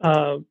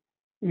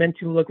 meant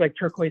to look like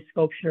turquoise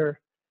sculpture,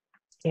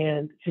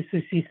 and just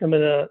to see some of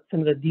the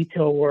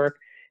detail work.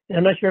 And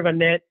I'm not sure if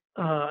Annette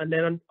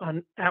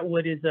on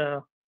Atwood is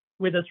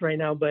with us right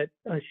now, but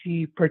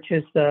she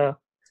purchased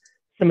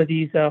some of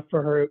these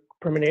for her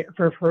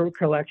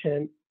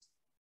collection.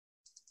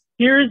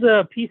 Here's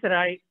a piece that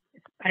I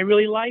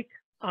really like.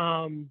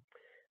 I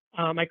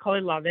call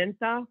it La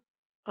Venta,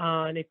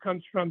 and it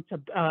comes from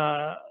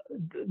the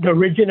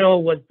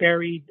original was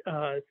buried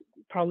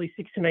probably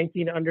 6 to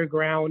 19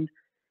 underground.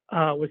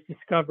 Was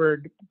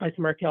discovered by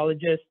some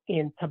archaeologists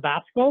in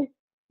Tabasco,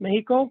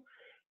 Mexico,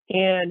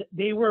 and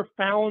they were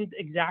found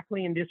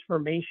exactly in this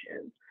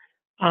formation,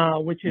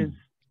 which is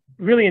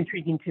really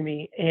intriguing to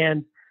me.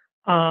 And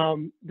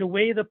the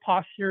way the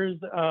postures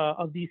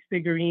of these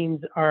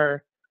figurines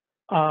are,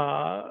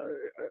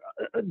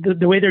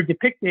 the way they're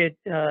depicted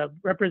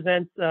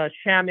represents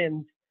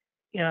shamans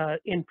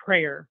in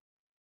prayer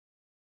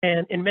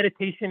and in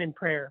meditation and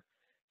prayer.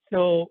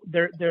 So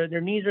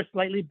their knees are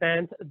slightly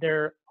bent,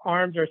 their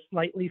arms are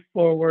slightly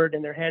forward,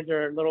 and their heads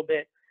are a little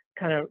bit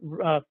kind of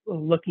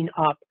looking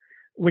up,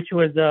 which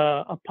was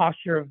a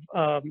posture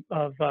of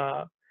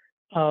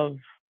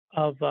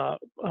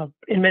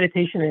in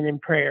meditation and in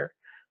prayer.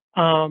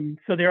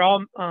 So they're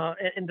all,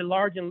 and the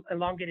large and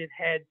elongated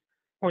head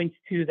points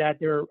to that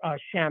they're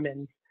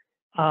shamans.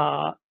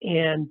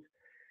 And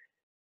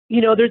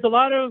there's a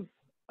lot of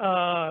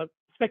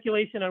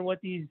speculation on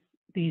what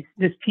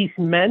this piece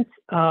meant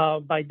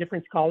by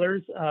different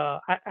scholars.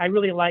 I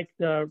really like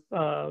the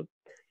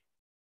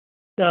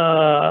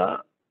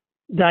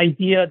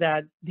idea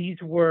that these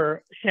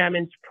were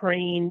shamans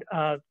praying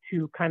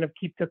to kind of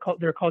keep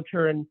their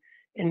culture and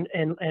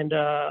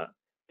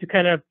to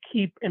kind of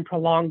keep and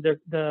prolong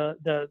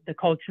the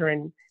culture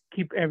and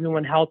keep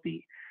everyone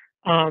healthy.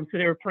 So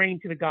they were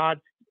praying to the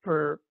gods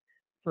for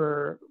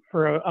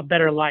a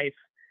better life.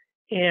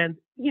 And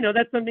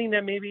that's something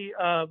that maybe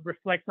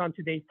reflects on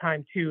today's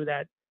time too.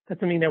 That's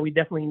something that we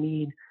definitely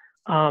need.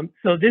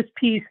 So this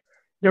piece,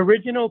 the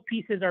original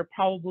pieces are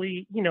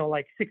probably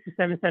like 6 to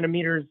 7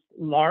 centimeters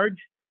large,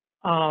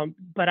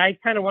 but I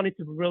kind of wanted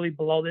to really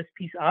blow this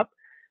piece up.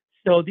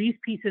 So these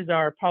pieces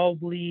are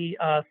probably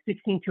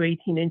 16 to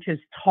 18 inches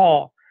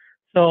tall.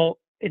 So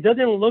it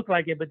doesn't look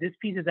like it, but this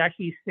piece is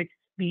actually 6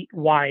 feet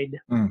wide.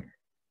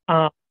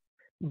 I'm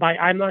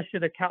not sure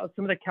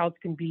some of the couch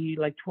can be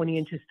like 20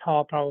 inches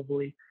tall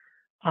probably.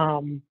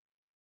 But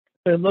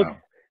it looks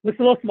a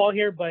little small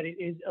here, but it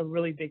is a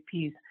really big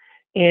piece.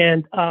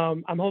 And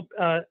I'm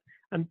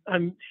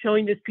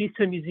showing this piece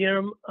to a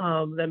museum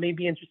that may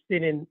be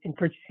interested in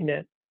purchasing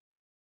it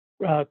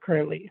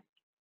currently.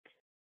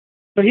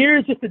 So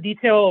here's just a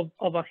detail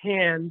of a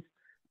hand,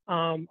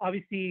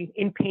 obviously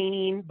in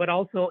painting, but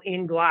also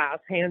in glass.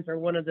 Hands are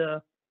one of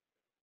the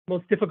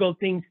most difficult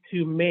things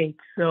to make.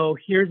 So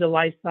here's a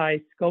life-size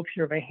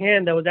sculpture of a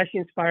hand that was actually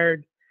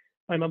inspired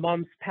by my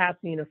mom's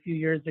passing a few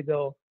years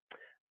ago.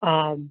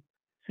 So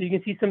you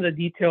can see some of the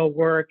detail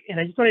work. And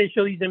I just wanted to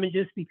show these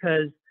images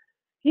because,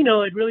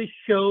 it really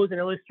shows and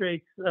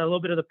illustrates a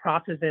little bit of the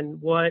process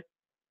and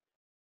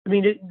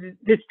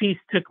this piece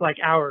took like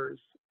hours.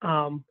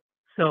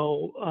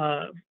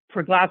 So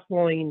for glass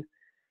blowing,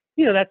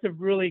 that's a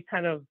really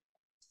kind of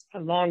a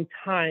long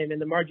time,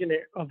 and the margin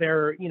of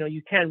error,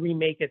 you can't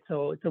remake it.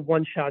 So it's a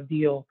one-shot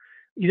deal.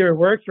 Either it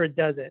works or it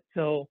doesn't.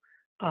 So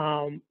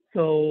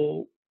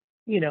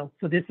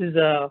this is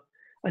a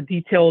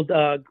detailed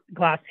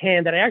glass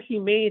hand that I actually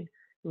made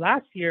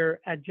last year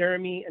at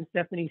Jeremy and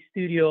Stephanie's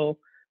studio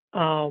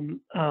in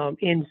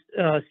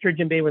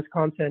Sturgeon Bay,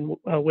 Wisconsin,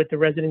 with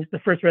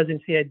the first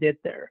residency I did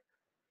there.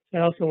 So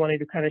I also wanted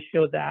to kind of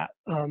show that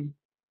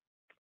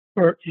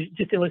or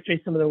just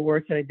illustrate some of the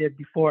work that I did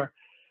before.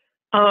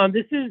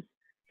 This is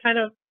kind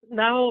of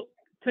now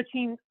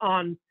touching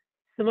on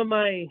some of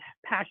my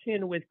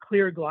passion with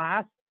clear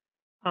glass.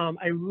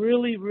 I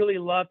really, really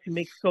love to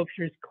make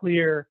sculptures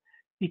clear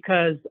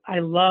because I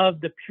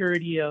love the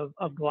purity of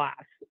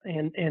glass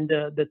and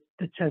the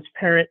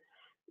transparent,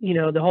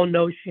 the whole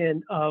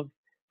notion of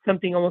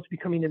something almost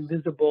becoming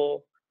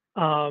invisible,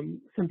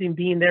 something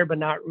being there but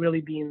not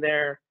really being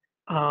there,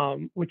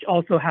 which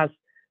also has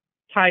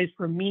ties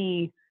for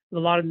me with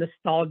a lot of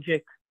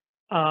nostalgic,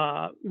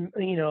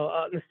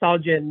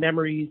 nostalgia and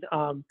memories.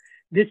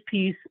 This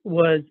piece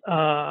was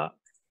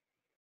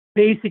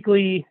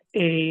basically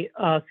a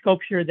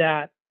sculpture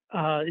that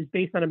is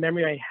based on a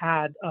memory I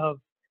had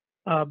of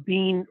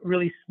being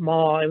really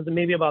small. I was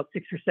maybe about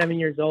 6 or 7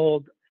 years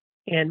old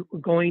and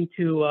going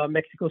to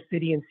Mexico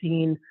City and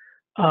seeing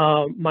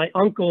my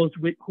uncles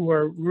who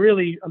are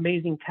really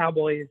amazing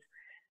cowboys,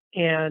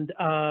 and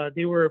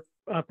they were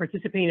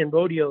participating in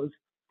rodeos.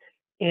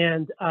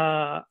 And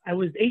I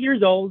was 8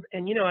 years old,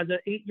 and as an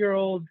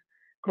 8-year-old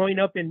growing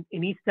up in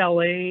East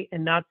LA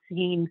and not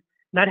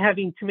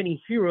having too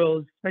many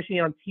heroes, especially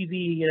on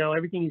TV,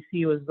 everything you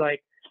see was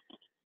like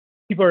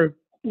people are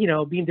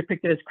being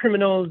depicted as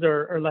criminals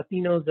or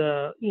Latinos,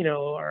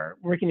 or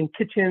working in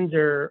kitchens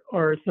or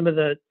some of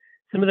the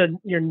some of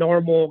your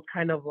normal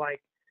kind of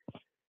like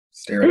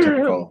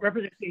stereotypical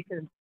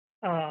representation.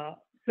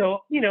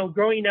 So,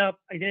 growing up,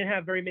 I didn't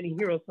have very many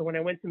heroes. So when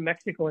I went to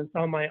Mexico and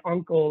saw my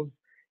uncles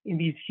in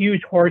these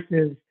huge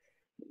horses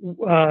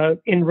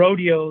in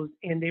rodeos,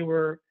 and they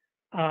were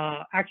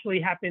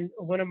actually happened,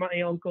 one of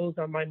my uncles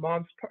on my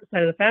mom's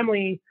side of the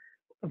family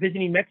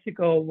visiting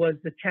Mexico was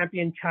the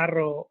champion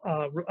charro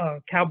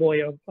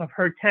cowboy of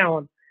her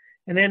town.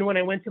 And then when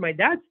I went to my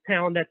dad's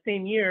town that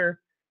same year,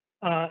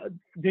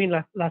 doing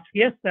las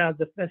fiestas,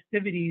 the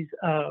festivities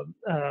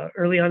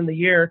early on in the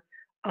year,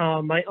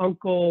 my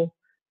uncle,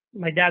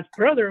 my dad's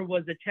brother,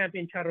 was the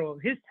champion charro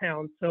of his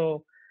town.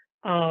 So,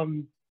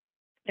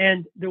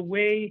 and the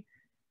way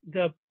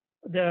the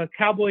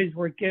cowboys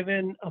were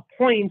given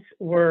points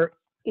were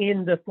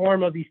in the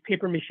form of these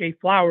paper mache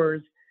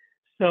flowers.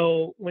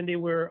 So when they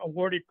were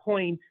awarded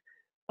points,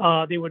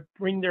 they would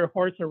bring their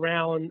horse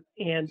around,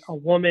 and a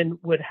woman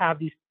would have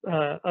these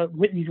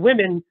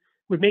women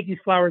would make these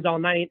flowers all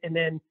night, and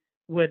then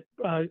would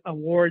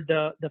award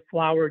the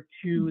flower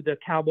to the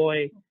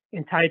cowboy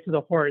and tie it to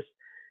the horse.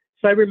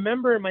 So I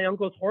remember my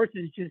uncle's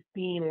horses just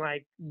being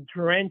like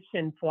drenched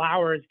in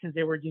flowers because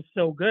they were just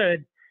so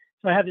good.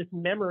 So I have this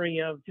memory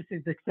of just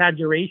this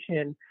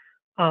exaggeration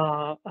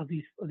of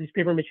these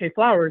paper mache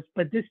flowers.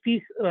 But this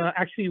piece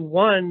actually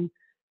won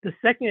the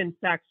second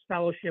Sachs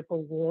Fellowship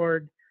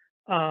Award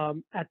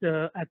at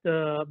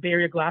the Bay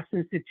Area Glass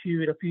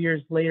Institute a few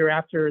years later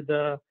after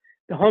the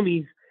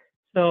homies.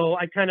 So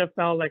I kind of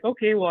felt like,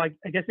 okay, well,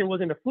 I guess it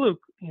wasn't a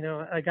fluke.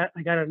 I got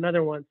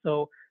another one.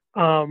 So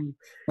and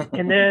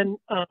then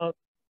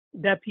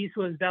that piece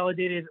was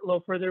validated a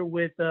little further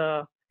with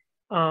the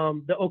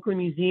Oakland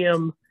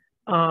Museum.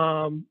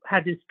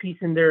 Had this piece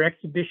in their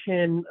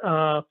exhibition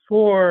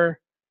for,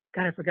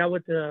 God, I forgot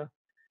what the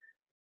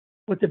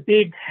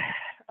big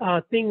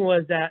thing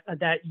was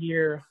that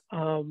year.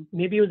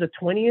 Maybe it was the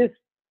 20th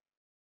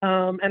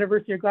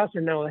anniversary of glass,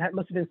 or no, it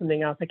must have been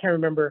something else. I can't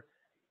remember.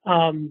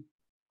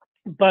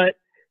 But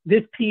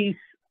this piece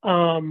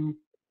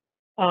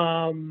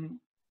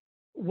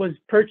was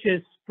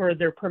purchased for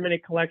their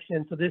permanent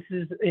collection. So this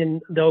is in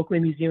the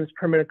Oakland Museum's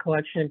permanent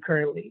collection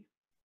currently.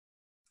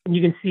 And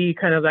you can see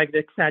kind of like the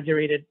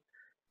exaggerated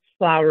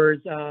flowers.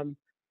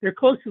 They're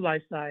close to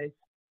life size.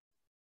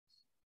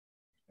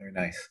 Very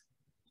nice.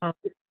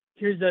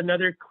 Here's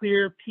another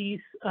clear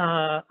piece.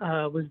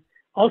 Was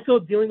also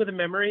dealing with a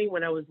memory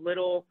when I was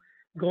little,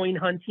 going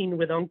hunting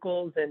with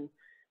uncles, and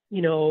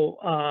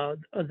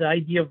the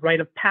idea of rite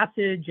of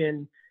passage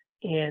and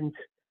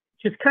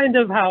just kind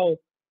of how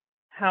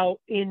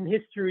in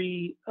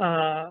history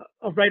a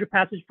rite of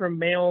passage for a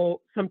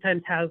male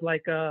sometimes has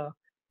like a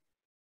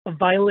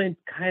violent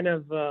kind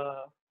of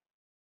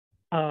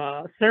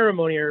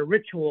ceremony or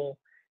ritual,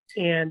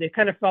 and it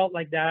kind of felt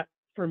like that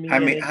for me.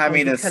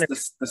 Jaime,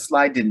 the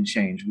slide didn't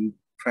change. We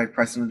tried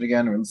pressing it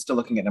again. We're still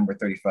looking at number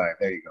 35.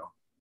 There you go.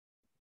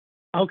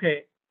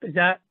 Okay,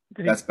 that's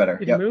better.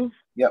 Did it move?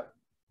 Yep.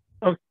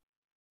 Oh,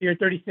 you're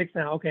 36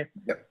 now. Okay.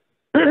 Yep.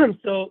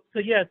 So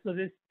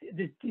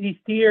these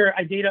deer,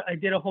 I did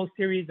a whole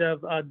series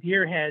of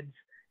deer heads,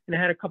 and I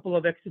had a couple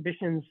of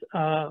exhibitions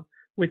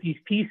with these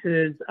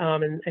pieces,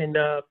 and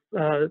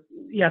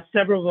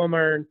several of them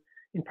are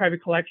in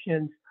private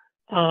collections.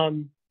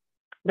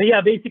 But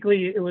yeah,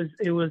 basically it was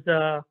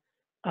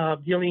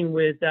dealing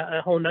with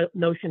a whole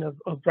notion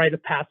of rite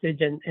of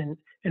passage and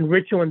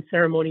ritual and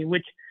ceremony,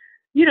 which,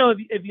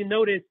 if you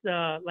notice,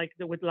 like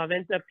with La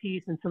Venta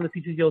piece and some of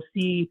the pieces you'll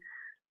see,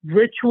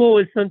 ritual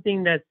is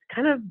something that's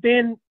kind of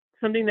been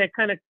something that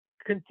kind of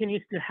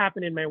continues to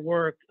happen in my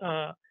work.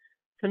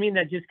 Something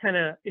that just kind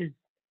of is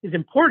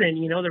important,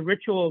 the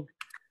ritual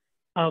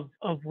of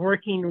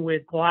working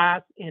with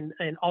glass and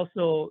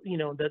also,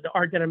 the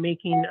art that I'm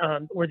making,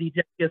 where these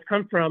ideas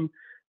come from,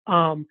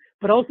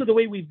 but also the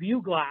way we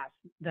view glass,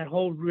 that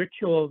whole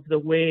ritual of the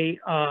way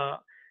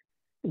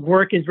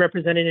work is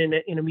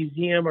represented in a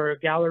museum or a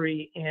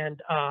gallery,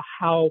 and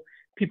how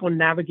people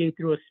navigate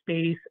through a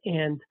space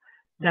and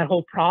that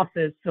whole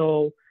process.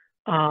 So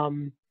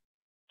I'm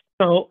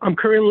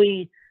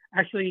currently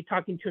actually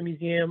talking to a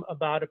museum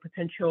about a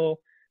potential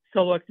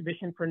solo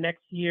exhibition for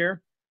next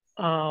year.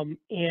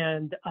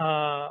 And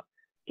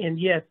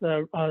yes,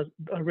 a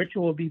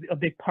ritual will be a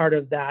big part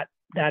of that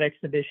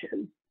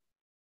exhibition.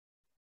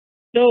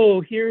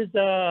 So here's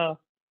a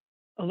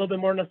little bit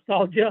more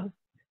nostalgia.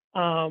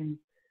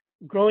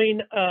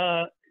 Growing,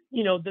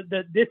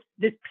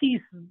 this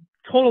piece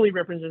totally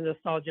represents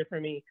nostalgia for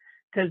me,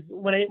 because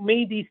when I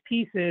made these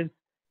pieces,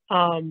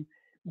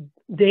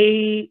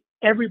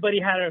 everybody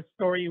had a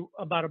story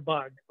about a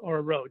bug or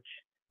a roach.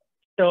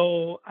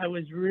 So I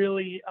was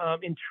really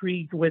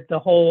intrigued with the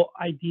whole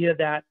idea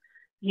that,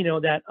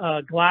 that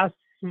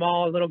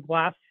little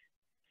glass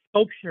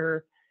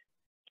sculpture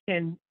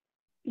can,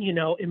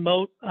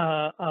 emote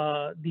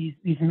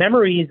these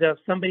memories of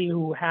somebody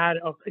who had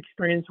an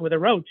experience with a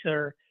roach,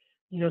 or,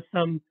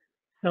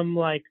 some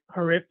like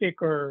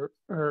horrific or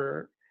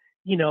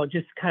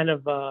just kind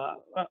of a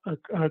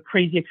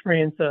crazy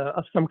experience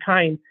of some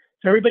kind.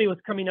 So everybody was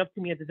coming up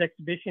to me at this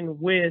exhibition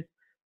with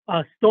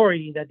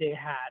story that they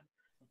had.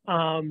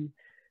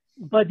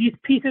 But these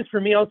pieces for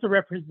me also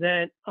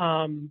represent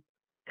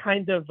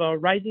kind of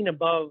rising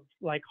above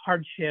like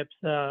hardships,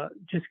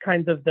 just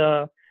kind of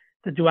the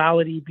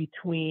duality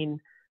between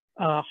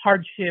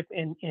hardship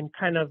and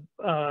kind of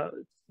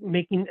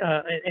making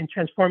and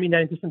transforming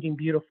that into something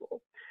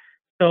beautiful.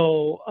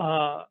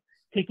 So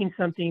taking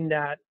something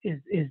that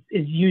is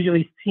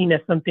usually seen as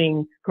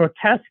something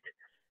grotesque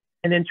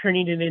and then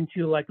turning it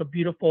into like a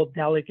beautiful,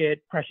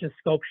 delicate, precious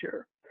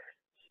sculpture.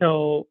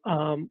 So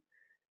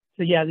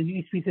so yeah,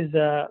 these pieces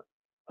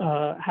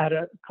had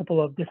a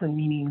couple of different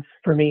meanings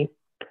for me.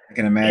 I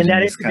can imagine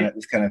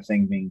this kind of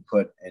thing being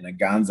put in a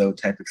gonzo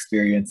type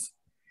experience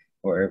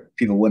where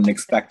people wouldn't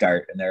expect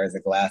art, and there is a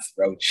glass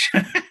roach.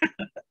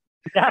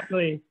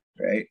 Exactly.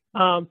 Right.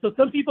 So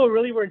some people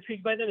really were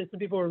intrigued by them, and some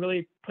people were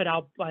really put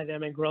out by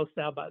them and grossed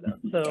out by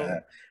them.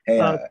 So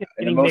an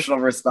emotional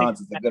response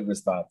is a good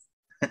response.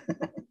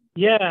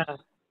 Yeah.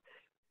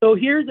 So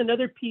here's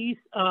another piece,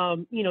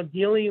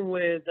 dealing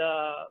with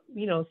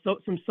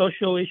some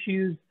social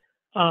issues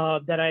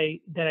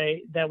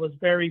that was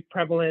very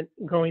prevalent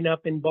growing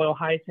up in Boyle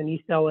Heights and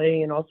East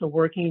LA, and also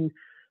working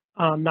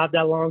not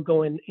that long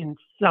ago in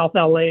South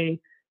LA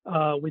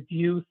with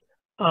youth.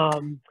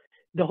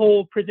 The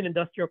whole prison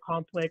industrial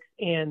complex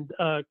and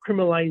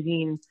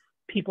criminalizing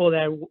people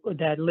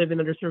that live in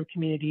underserved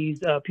communities,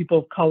 people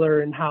of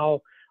color, and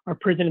how our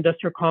prison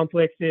industrial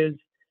complex is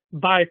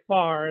by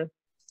far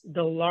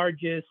the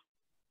largest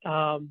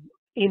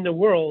in the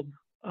world.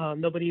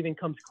 Nobody even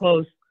comes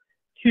close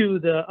to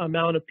the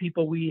amount of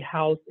people we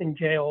house in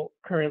jail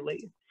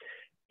currently.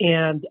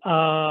 And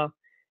a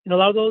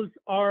lot of those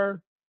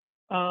are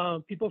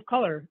people of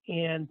color.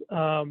 And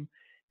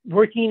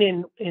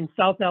working in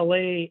South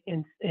LA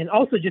and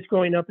also just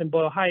growing up in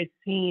Boyle Heights,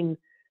 seeing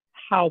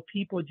how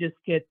people just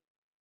get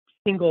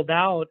singled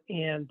out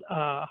and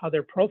how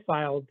they're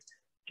profiled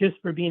just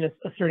for being a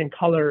certain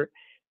color,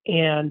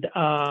 and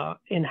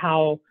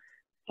how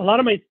a lot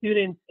of my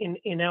students in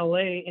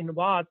LA in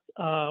Watts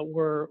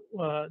were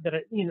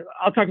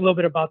I'll talk a little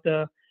bit about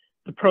the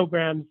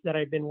programs that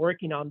I've been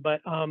working on,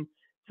 but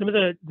some of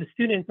the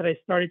students that I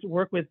started to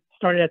work with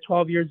started at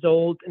 12 years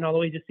old and all the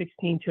way to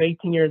 16 to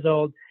 18 years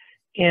old.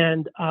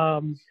 And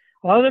a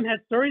lot of them had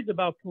stories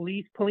about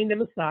police pulling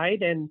them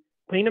aside and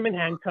putting them in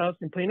handcuffs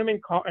and putting them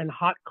in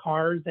hot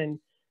cars and,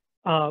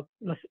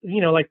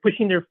 like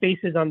pushing their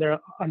faces on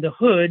the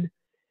hood,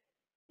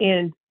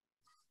 and,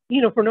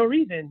 for no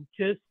reason,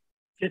 just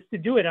to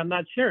do it. I'm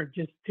not sure,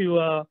 just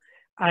to,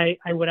 I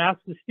would ask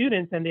the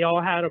students, and they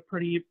all had a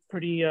pretty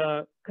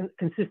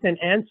consistent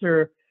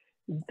answer,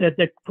 that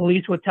the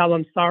police would tell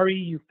them, sorry,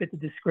 you fit the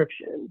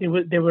description. They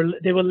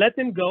would let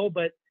them go,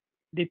 but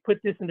they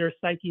put this in their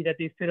psyche that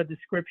they fit a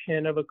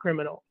description of a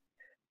criminal.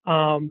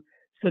 So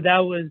that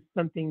was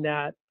something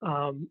that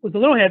was a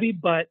little heavy,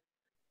 but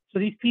so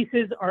these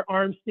pieces are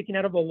arms sticking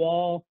out of a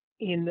wall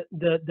in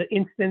the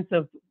instance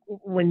of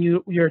when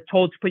you're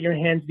told to put your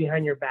hands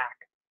behind your back.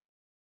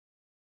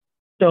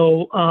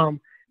 So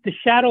the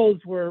shadows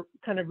were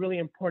kind of really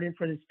important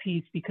for this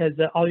piece, because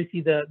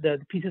obviously the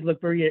pieces look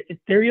very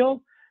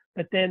ethereal,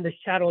 but then the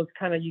shadows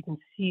kind of, you can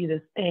see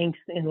this angst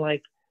and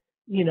like,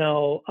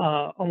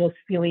 almost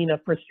feeling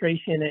of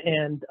frustration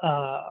and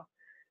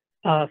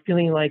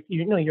feeling like,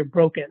 you're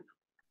broken.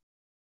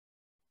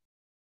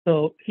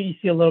 So here you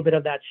see a little bit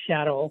of that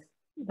shadow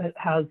that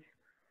has,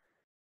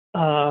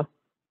 a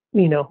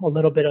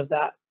little bit of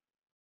that.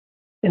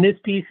 And this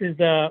piece is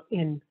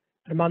in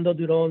Armando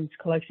Duron's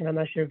collection. I'm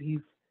not sure if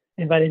you've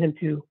invited him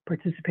to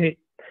participate.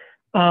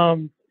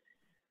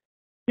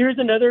 Here's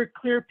another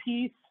clear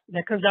piece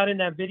that comes out in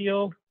that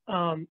video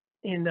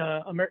in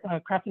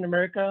Crafting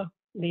America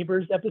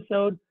Neighbors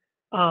episode.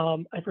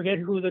 I forget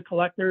who the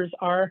collectors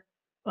are,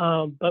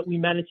 but we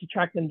managed to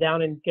track them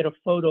down and get a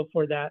photo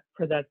for that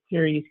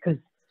series, because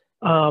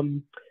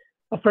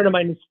a friend of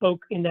mine who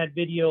spoke in that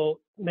video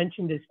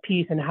mentioned this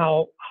piece and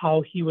how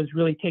he was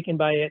really taken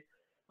by it.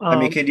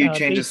 Can you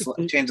change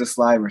the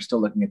slide? We're still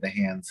looking at the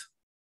hands.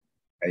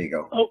 There you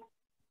go. Oh,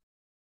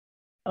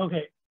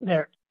 okay,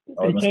 there.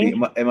 Oh,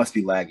 it must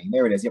be lagging.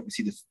 There it is. Yep, we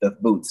see the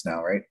boots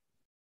now, right?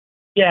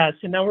 Yeah,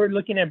 so now we're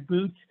looking at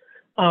boots,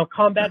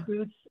 combat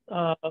boots,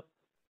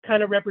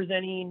 kind of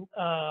representing,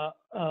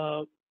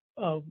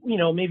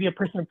 maybe a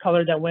person of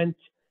color that went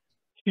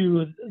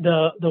to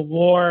the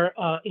war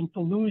in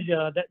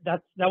Fallujah.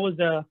 That was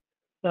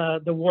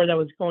the war that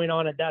was going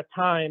on at that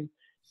time.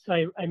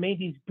 So I made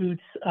these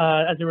boots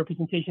as a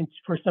representation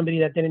for somebody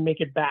that didn't make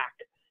it back.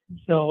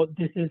 So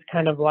this is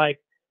kind of like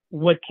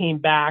what came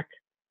back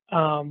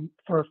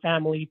for a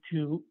family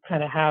to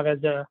kind of have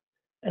as a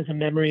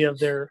memory of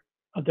their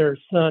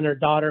son or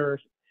daughter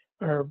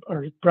or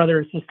brother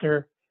or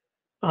sister.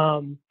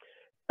 So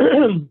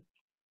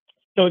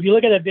if you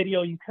look at that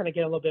video, you kind of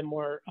get a little bit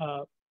more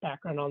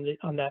background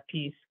on that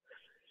piece.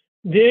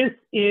 This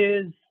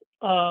is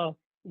a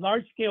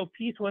large scale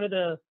piece, one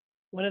of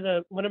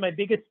my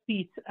biggest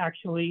feats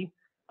actually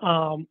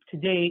to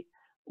date,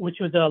 which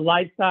was a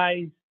life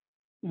size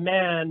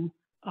man.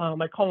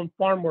 I call him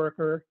farm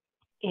worker,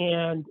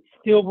 and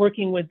still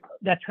working with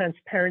that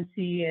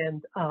transparency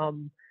and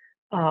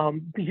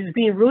just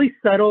being really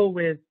subtle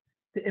with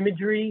the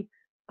imagery.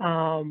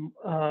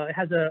 It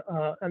has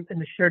in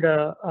the shirt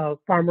a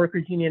farm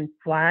workers union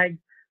flag,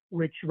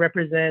 which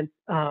represents,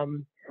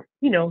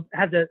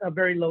 has a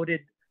very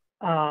loaded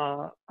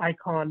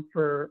icon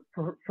for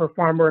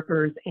farm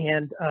workers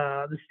and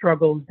the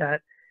struggles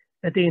that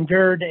they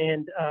endured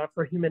and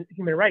for human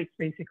rights,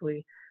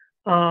 basically.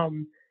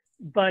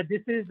 But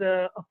this is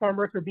a farm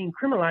worker being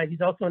criminalized. He's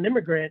also an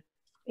immigrant.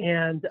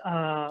 And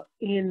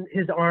in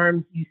his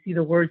arms, you see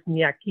the words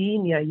ni aquí,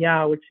 ni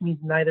allá, which means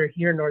neither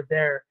here nor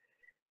there.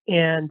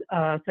 And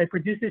so I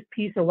produced this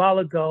piece a while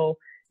ago.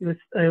 It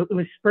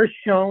was first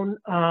shown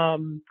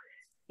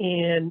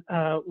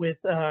with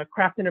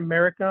Craft in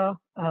America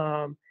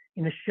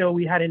in a show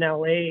we had in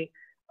LA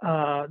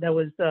that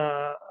was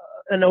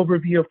an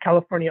overview of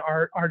California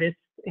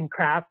artists in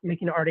craft,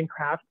 making art in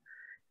craft.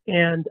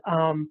 And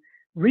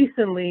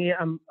recently,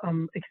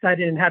 I'm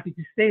excited and happy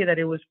to say that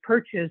it was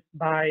purchased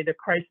by the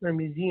Chrysler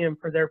Museum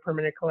for their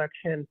permanent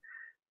collection.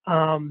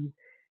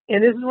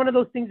 And this is one of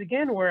those things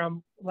again where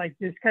I'm like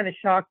just kind of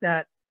shocked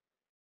that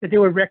they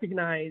would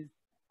recognize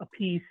a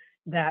piece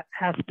that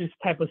has this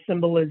type of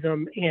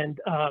symbolism and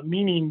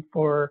meaning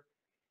for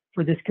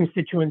this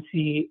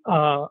constituency,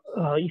 for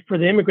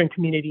the immigrant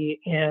community,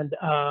 and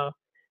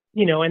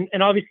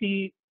and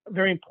obviously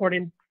very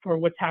important for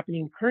what's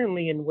happening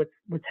currently and what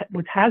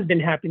has been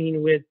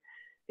happening with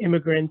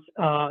immigrants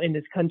in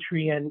this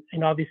country, and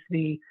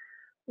obviously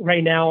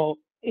right now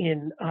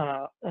in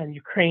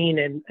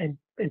Ukraine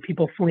and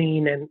people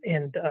fleeing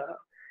and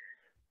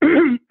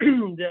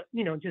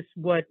just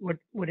what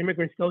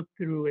immigrants go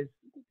through is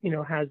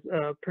has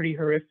pretty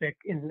horrific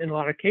in a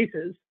lot of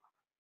cases.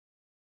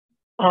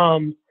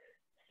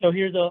 So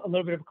here's a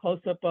little bit of a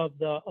close up of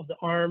the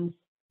arms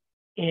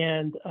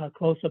and a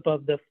close up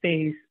of the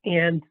face,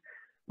 and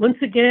once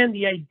again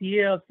the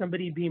idea of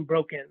somebody being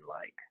broken,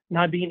 like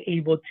not being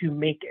able to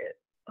make it.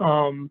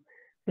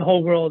 The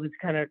whole world is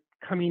kind of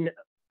coming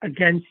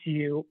against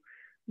you.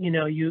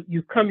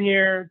 You come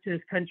here to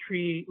this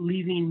country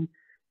leaving,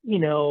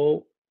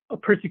 a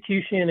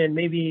persecution and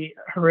maybe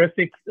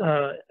horrific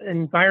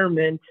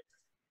environment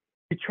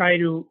to try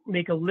to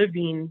make a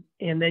living,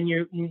 and then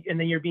you're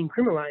being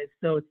criminalized.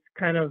 So it's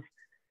kind of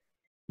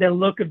the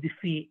look of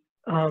defeat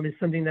is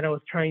something that I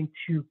was trying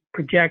to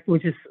project,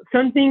 which is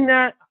something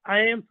that I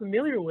am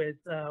familiar with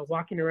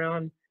walking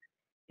around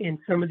in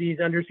some of these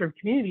underserved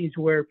communities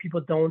where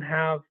people don't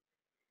have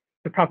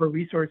the proper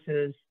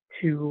resources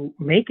to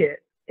make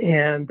it.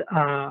 And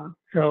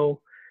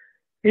so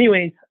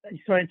anyways, I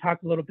just want to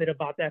talk a little bit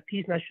about that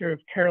piece. Not sure if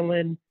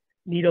Carolyn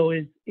Nito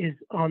is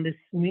on this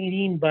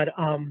meeting, but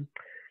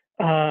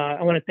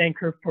I want to thank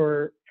her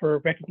for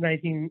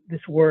recognizing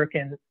this work,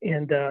 and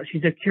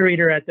she's a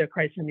curator at the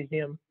Chrysler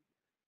Museum.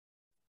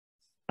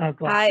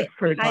 Hi,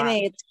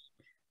 Jaime.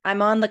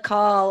 I'm on the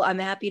call. I'm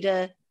happy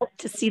to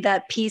see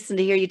that piece and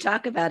to hear you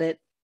talk about it.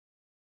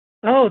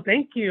 Oh,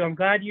 thank you. I'm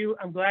glad you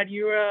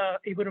were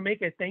able to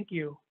make it. Thank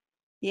you.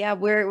 Yeah,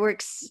 we're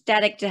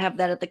ecstatic to have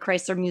that at the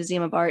Chrysler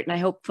Museum of Art, and I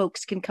hope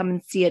folks can come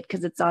and see it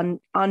because it's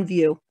on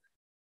view.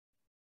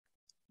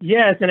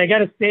 Yes, and I got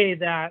to say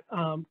that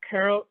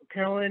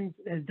Carolyn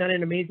has done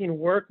an amazing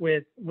work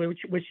with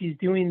what she's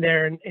doing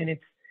there, and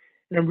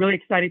I'm really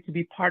excited to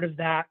be part of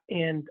that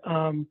and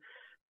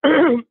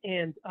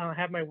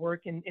have my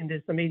work in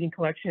this amazing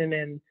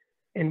collection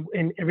and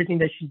everything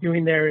that she's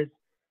doing there. Is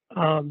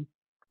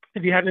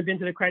if you haven't been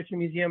to the Chrysler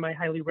Museum, I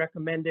highly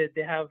recommend it.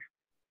 They have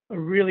a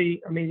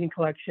really amazing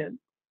collection.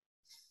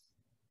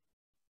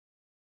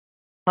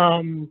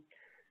 Thank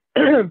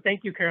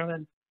you,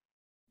 Carolyn.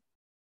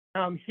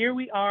 Here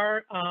we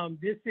are.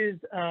 This is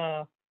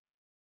some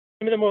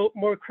of the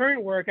more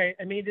current work. I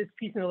made this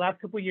piece in the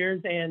last couple of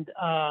years, and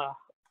I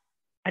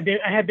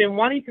have been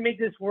wanting to make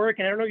this work.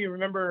 And I don't know if you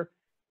remember,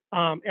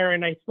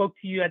 Aaron, I spoke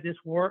to you at this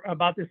work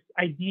about this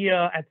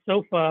idea at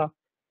SOFA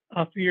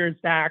a few years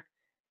back,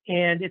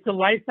 and it's a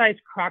life-size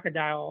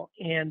crocodile.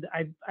 And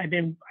I've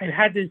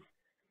had this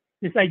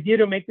idea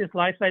to make this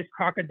life-size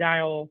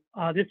crocodile.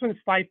 This one's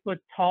 5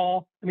 foot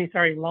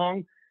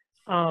long.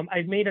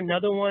 I've made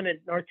another one at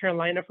North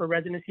Carolina for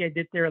residency I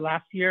did there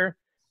last year.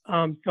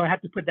 So I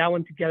have to put that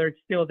one together. It's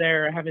still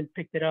there. I haven't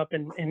picked it up,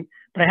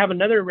 but I have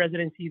another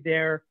residency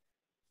there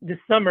this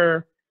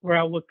summer where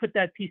I will put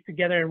that piece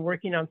together and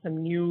working on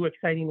some new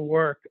exciting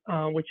work,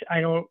 which I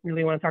don't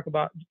really want to talk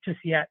about just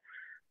yet.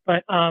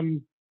 But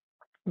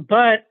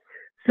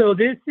so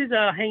this is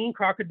a hanging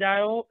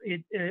crocodile.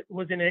 It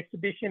was an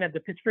exhibition at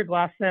the Pittsburgh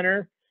Glass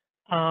Center.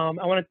 I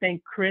want to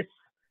thank Chris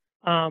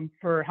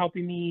for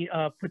helping me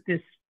put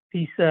this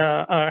piece,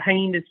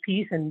 hanging this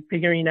piece and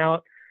figuring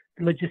out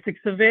the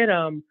logistics of it.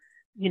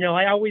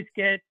 I always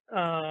get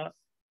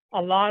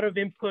a lot of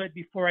input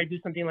before I do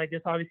something like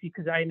this, obviously,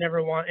 because I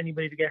never want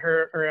anybody to get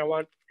hurt, or I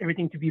want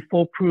everything to be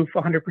foolproof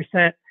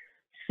 100%.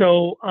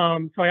 So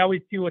I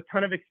always do a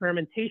ton of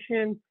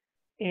experimentation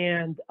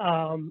and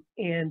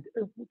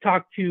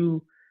talk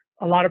to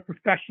a lot of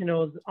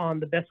professionals on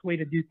the best way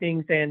to do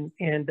things. And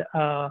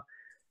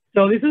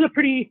so this is a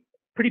pretty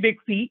pretty big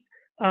feat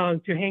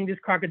to hang this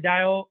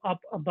crocodile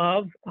up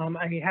above.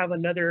 I have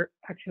another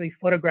actually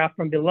photograph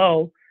from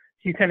below,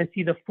 so you kind of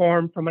see the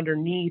form from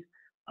underneath.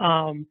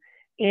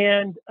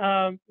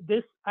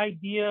 This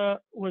idea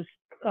was,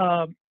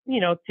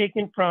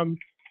 taken from,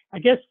 I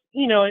guess,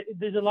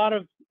 there's a lot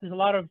of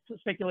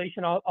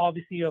speculation,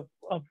 obviously, of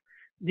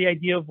the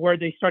idea of where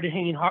they started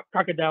hanging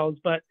crocodiles,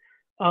 but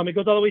it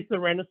goes all the way to the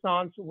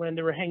Renaissance when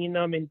they were hanging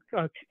them in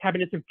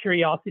cabinets of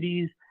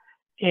curiosities.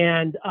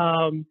 And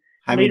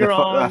later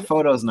on,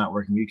 photo's not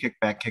working. You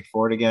kick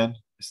forward again.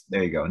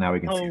 There you go. Now we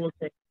can see it.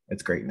 Okay.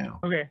 It's great now.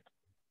 Okay.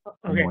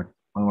 One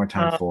more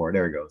time forward.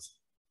 There it goes.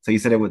 So you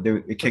said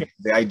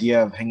the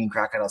idea of hanging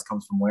crocodiles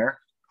comes from where?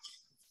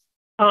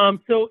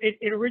 So it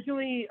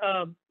originally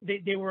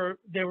they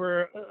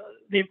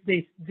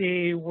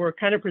were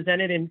kind of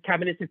presented in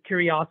cabinets of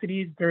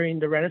curiosities during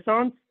the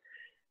Renaissance,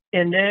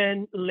 and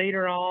then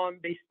later on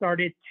they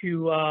started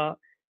to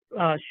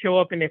show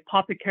up in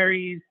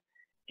apothecaries,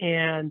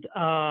 and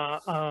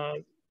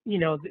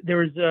there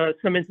was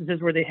some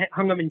instances where they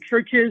hung them in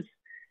churches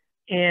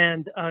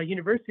and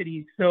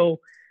universities. So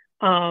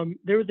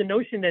there was a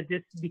notion that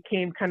this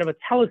became kind of a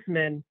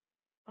talisman.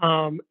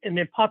 And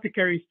the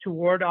apothecaries to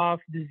ward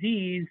off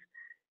disease,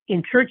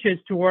 in churches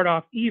to ward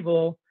off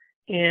evil,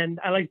 and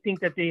I like to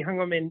think that they hung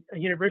them in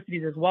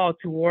universities as well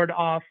to ward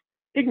off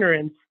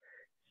ignorance.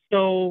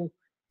 So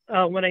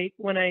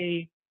when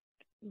I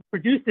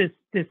produced this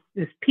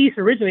piece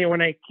originally,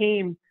 when I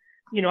came,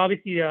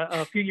 obviously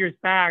a few years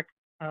back,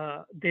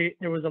 there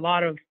was a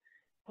lot of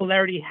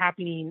polarity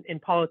happening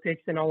in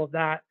politics and all of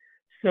that.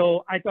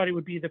 So I thought it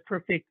would be the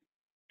perfect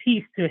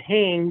piece to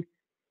hang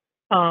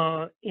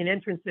in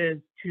entrances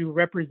to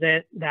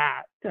represent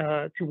that,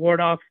 to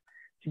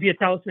be a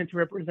talisman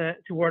to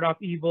ward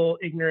off evil,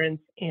 ignorance,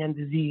 and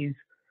disease.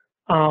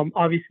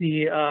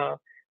 Obviously,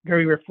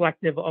 very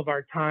reflective of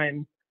our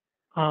time.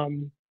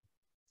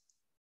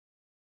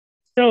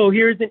 So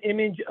here's an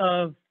image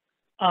of,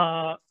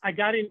 I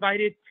got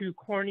invited to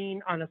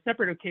Corning on a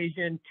separate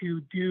occasion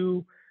to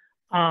do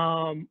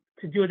a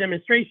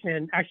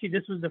demonstration. Actually,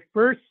 this was the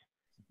first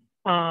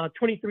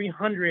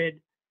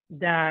 2300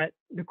 that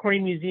the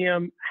Corning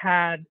Museum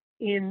had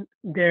in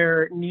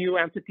their new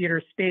amphitheater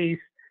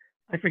space.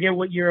 I forget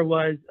what year it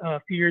was,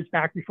 a few years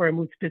back before I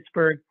moved to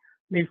Pittsburgh,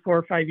 maybe 4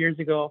 or 5 years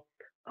ago.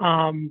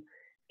 Sorry,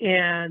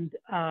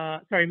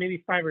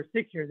 maybe 5 or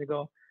 6 years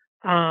ago.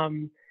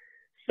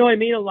 So I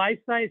made a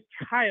life-size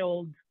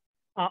child,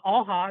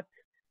 all hot,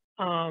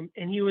 and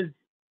he was,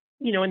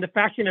 in the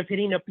fashion of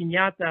hitting a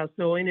piñata.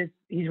 So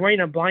he's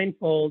wearing a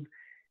blindfold,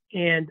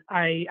 and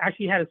I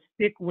actually had a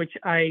stick which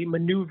I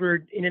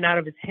maneuvered in and out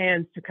of his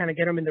hands to kind of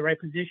get him in the right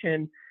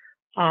position.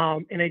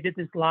 And I did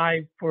this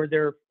live for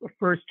their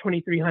first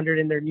 2300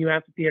 in their new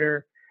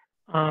amphitheater.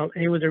 And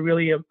it was a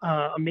really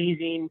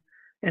amazing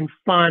and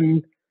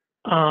fun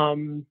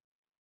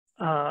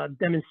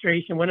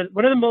demonstration. One of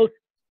the most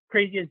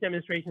craziest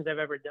demonstrations I've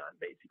ever done,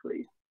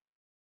 basically,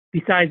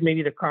 besides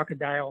maybe the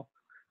crocodile.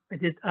 I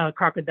did a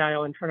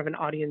crocodile in front of an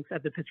audience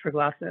at the Pittsburgh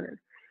Glass Center.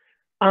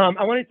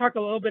 I want to talk a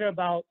little bit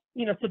about,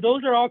 so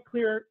those are all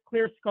clear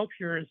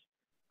sculptures,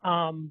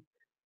 and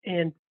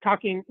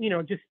talking,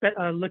 just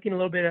looking a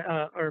little bit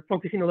or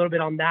focusing a little bit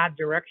on that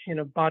direction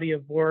of body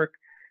of work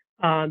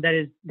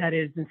that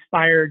is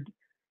inspired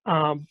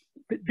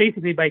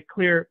basically by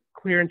clear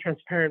and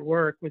transparent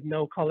work with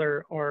no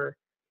color or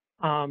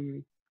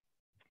no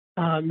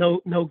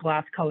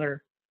glass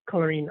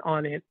coloring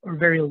on it, or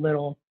very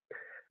little.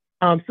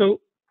 So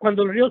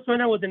Cuando el Río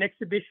Suena was an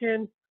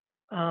exhibition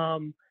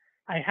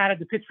I had at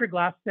the Pittsburgh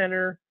Glass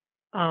Center,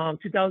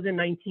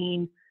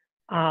 2019,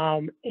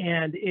 and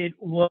it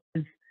was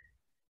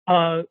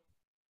a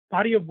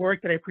body of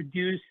work that I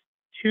produced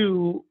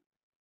to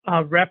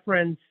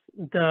reference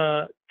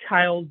the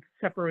child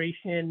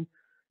separation,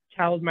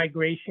 child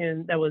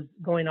migration that was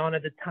going on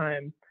at the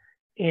time,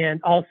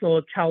 and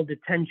also child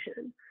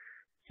detention.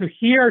 So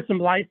here are some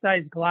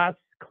life-size glass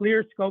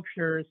clear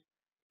sculptures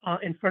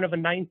in front of a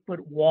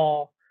 9-foot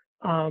wall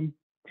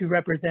to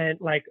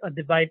represent like the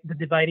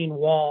dividing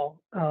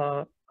wall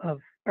of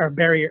our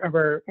barrier, of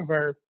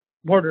our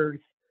borders.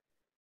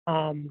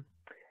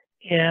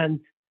 And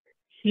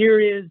here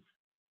is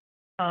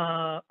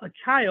a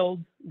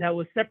child that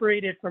was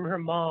separated from her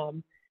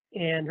mom,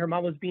 and her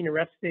mom was being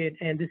arrested.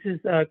 And this is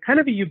kind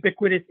of a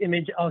ubiquitous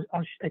image.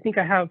 I think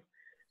I have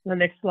the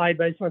next slide,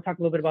 but I just want to talk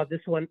a little bit about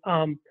this one.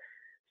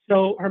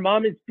 So her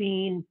mom is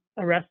being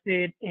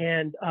arrested,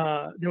 and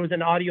there was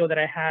an audio that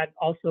I had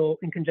also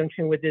in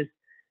conjunction with this.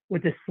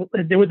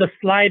 There was a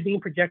slide being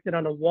projected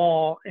on a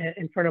wall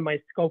in front of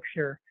my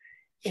sculpture,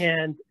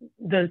 and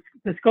the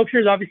sculpture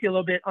is obviously a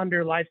little bit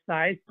under life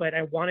size, but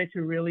I wanted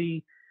to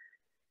really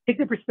take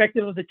the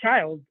perspective of the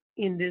child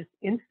in this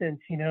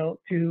instance,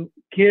 to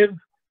give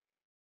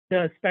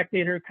the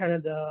spectator kind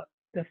of the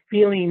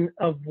feeling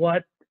of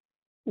what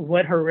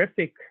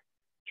horrific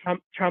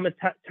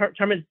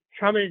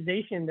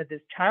traumatization that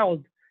this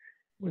child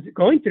was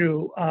going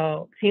through,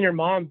 seeing her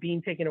mom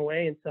being taken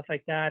away and stuff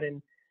like that,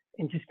 and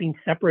just being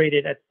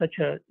separated at such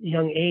a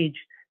young age.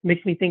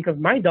 Makes me think of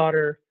my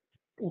daughter,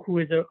 who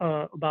is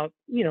about,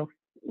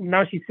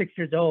 now she's 6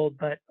 years old,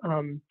 but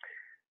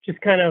just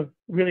kind of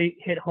really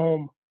hit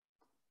home.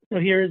 So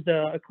here's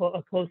a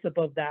close-up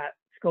of that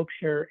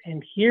sculpture,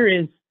 and here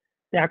is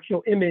the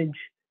actual image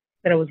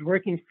that I was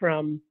working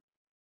from.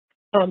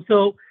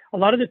 So a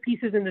lot of the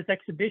pieces in this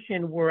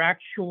exhibition were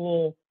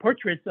actual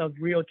portraits of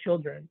real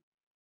children.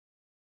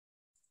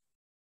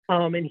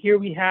 And here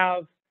we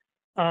have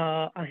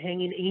a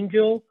hanging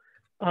angel.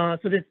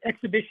 So this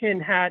exhibition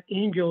had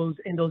angels,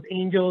 and those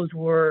angels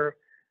were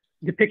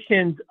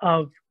depictions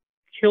of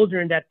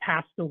children that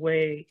passed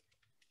away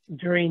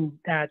during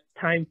that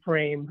time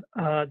frame,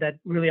 that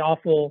really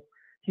awful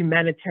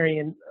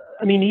humanitarian,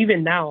 I mean,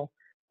 even now,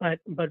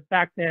 but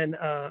back then,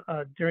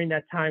 during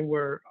that time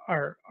where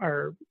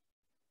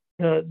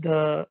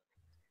the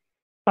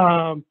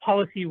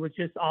policy was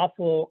just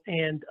awful,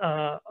 and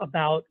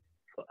about,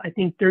 I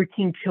think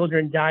 13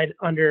 children died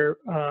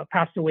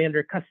passed away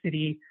under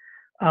custody,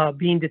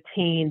 being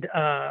detained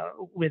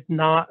with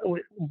not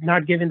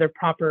given their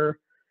proper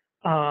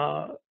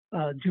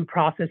due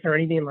process or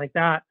anything like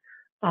that.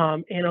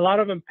 And a lot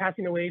of them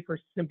passing away for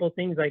simple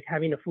things like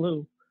having a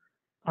flu.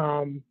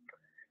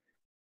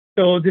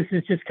 So this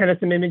is just kind of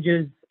some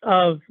images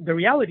of the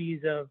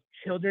realities of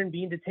children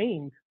being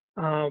detained,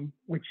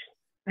 which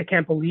I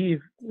can't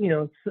believe,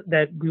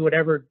 that we would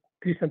ever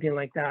do something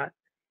like that,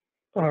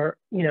 or,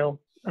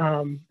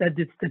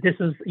 that this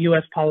was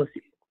U.S.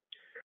 policy.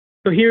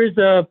 So here's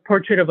a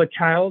portrait of a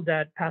child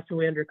that passed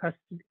away under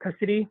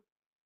custody,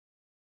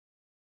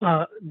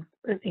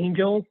 an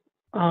angel.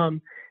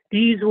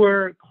 These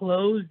were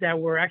clothes that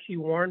were actually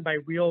worn by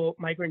real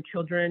migrant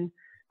children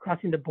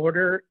crossing the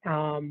border.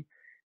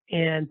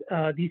 And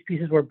these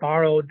pieces were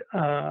borrowed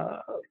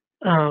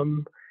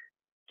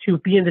to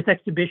be in this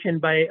exhibition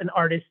by an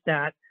artist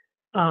that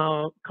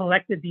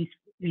collected these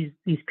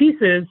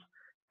pieces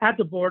at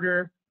the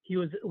border. He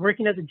was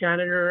working as a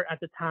janitor at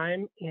the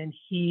time, and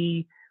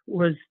he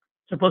was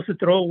supposed to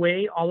throw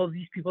away all of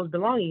these people's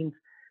belongings.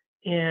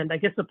 And I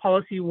guess the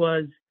policy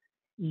was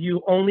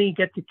you only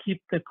get to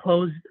keep the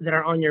clothes that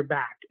are on your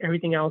back.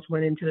 Everything else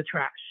went into the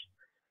trash.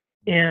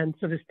 And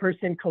so this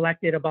person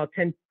collected about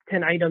 10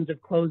 items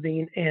of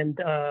clothing and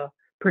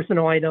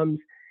personal items,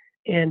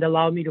 and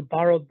allowed me to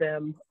borrow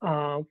them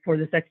for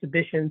this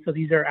exhibition. So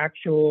these are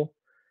actual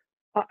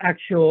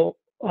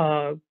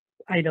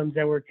items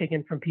that were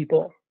taken from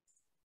people.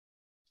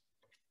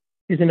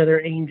 Here's another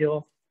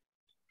angel.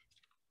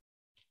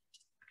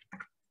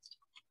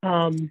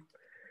 I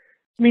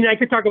mean, I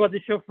could talk about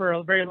this show for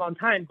a very long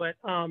time, but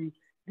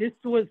this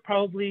was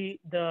probably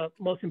the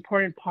most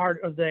important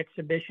part of the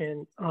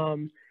exhibition,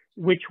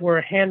 which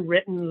were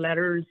handwritten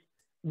letters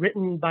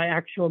written by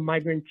actual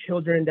migrant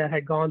children that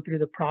had gone through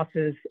the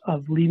process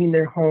of leaving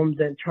their homes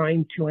and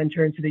trying to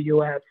enter into the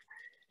U.S.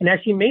 and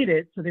actually made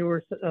it. So they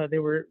were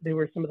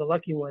some of the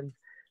lucky ones,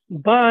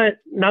 but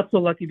not so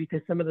lucky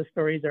because some of the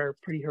stories are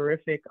pretty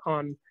horrific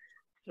on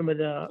some of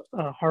the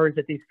horrors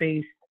that they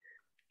faced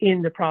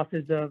in the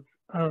process of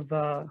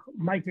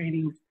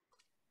migrating.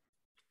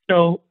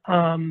 So,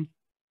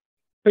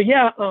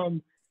 yeah,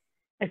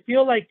 I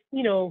feel like,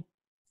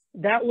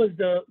 that was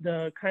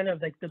the kind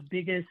of like the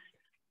biggest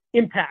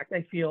impact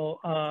I feel,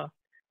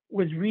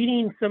 was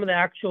reading some of the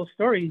actual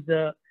stories,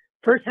 the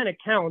firsthand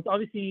accounts.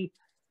 Obviously,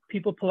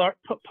 people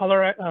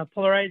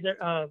polarize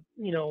their,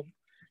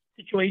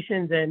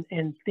 situations,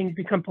 and things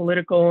become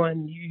political,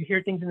 and you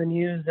hear things in the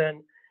news,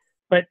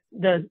 but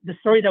the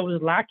story that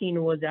was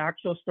lacking was the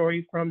actual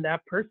story from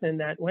that person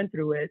that went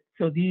through it.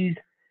 So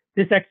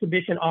this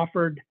exhibition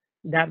offered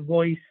that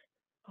voice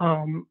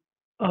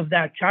of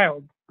that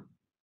child.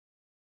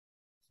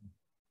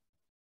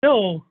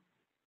 So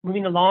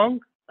moving along,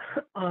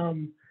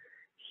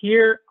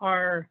 here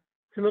are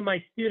some of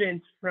my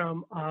students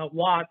from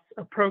Watts,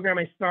 a program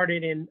I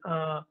started in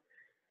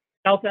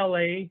South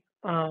LA.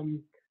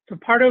 So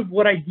part of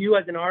what I do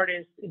as an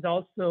artist is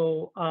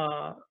also,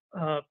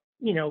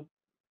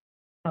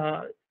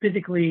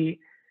 physically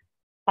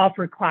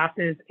offer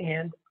classes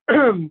and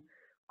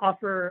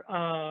offer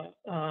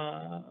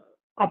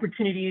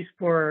opportunities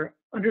for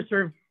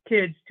underserved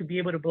kids to be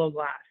able to blow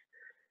glass.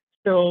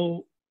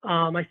 So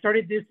I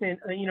started this in,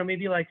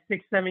 maybe like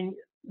 6, 7,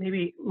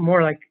 maybe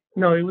more like,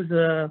 no, it was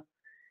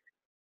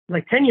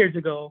like 10 years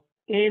ago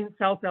in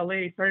South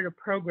LA. Started a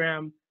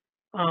program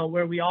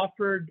where we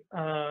offered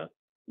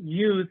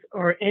youth,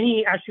 or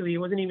actually it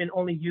wasn't even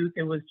only youth,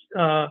 it was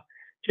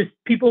just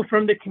people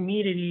from the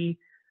community,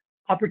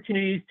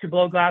 opportunities to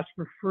blow glass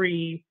for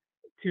free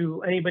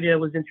to anybody that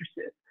was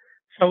interested.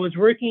 So I was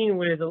working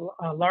with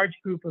a large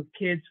group of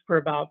kids for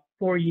about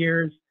 4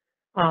 years,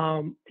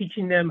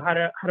 teaching them how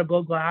to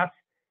blow glass,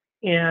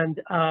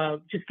 and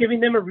just giving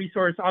them a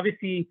resource.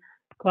 Obviously,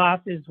 glass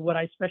is what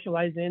I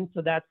specialize in,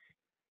 so that's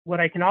what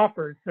I can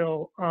offer.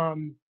 So,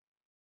 and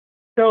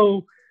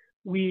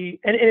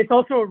it's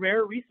also a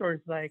rare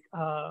resource. Like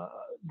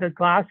the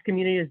glass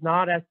community is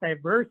not as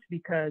diverse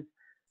because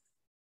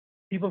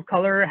people of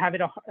color have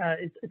it.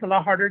 It's a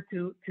lot harder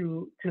to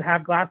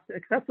have glass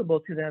accessible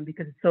to them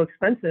because it's so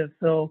expensive.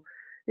 So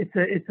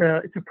it's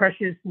a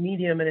precious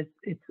medium, and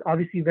it's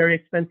obviously very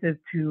expensive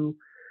to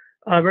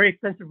a very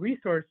expensive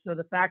resource. So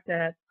the fact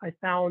that I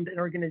found an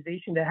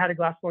organization that had a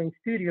glassblowing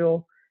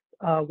studio,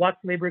 Watts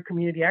Labor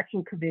Community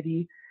Action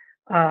Committee,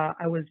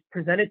 I was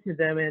presented to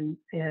them,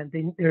 and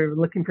they're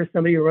looking for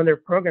somebody to run their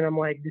program. I'm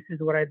like, this is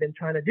what I've been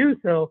trying to do.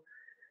 So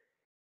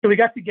we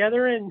got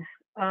together and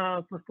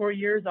for 4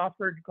 years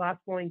offered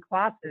glassblowing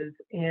classes.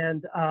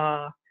 And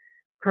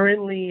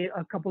currently,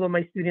 a couple of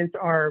my students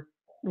are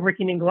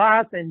working in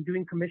glass and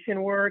doing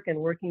commission work and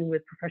working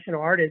with professional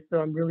artists.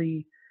 So I'm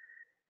really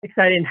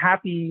excited and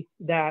happy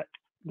that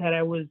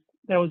I was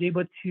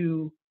able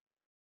to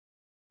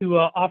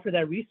offer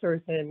that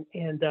resource and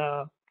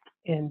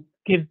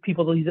give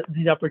people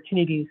these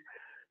opportunities.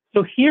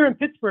 So here in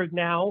Pittsburgh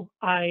now,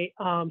 I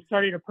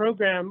started a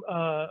program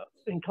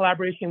in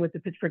collaboration with the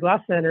Pittsburgh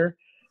Glass Center.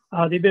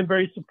 They've been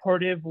very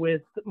supportive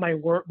with my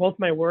work, both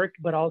my work,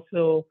 but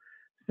also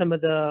some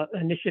of the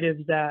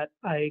initiatives that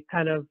I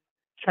kind of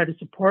try to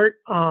support.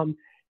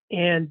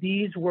 And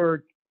these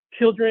were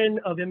children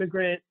of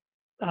immigrant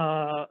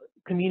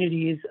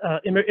communities,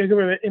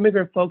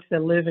 immigrant folks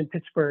that live in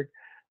Pittsburgh.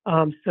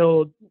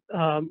 So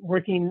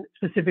working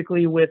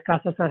specifically with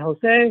Casa San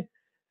Jose,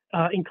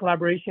 in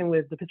collaboration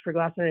with the Pittsburgh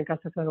Glass Center and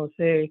Casa San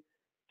Jose,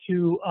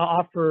 to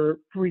offer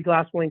free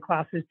glassblowing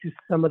classes to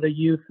some of the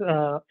youth,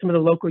 some of the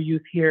local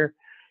youth here.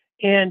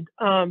 And,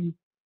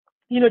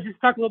 just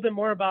talk a little bit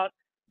more about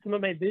some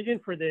of my vision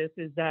for this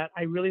is that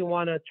I really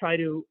want to try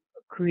to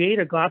create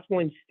a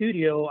glassblowing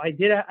studio. I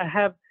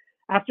have,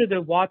 after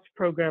the Watts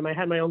program, I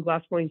had my own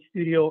glassblowing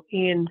studio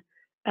in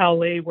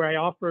LA where I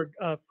offered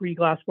free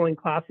glassblowing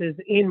classes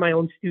in my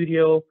own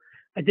studio.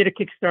 I did a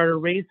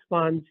Kickstarter, raised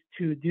funds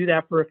to do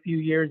that for a few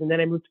years, and then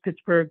I moved to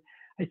Pittsburgh.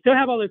 I still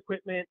have all the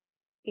equipment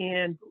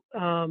and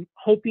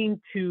hoping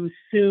to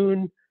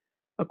soon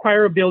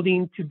acquire a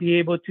building to be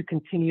able to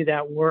continue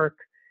that work.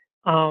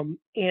 And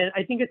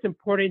I think it's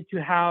important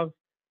to have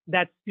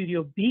that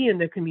studio be in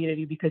the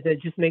community because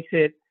it just makes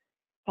it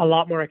a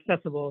lot more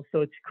accessible.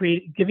 So it's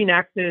giving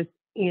access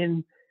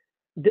in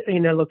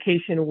a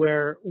location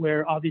where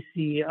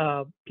obviously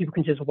people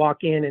can just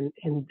walk in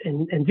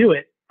and do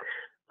it.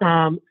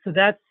 So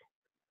that's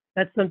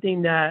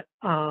something that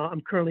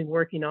I'm currently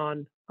working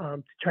on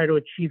to try to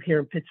achieve here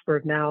in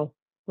Pittsburgh now,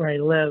 where I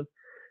live.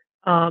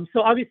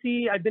 So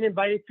obviously, I've been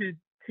invited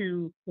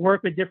to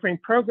work with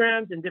different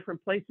programs in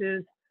different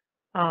places.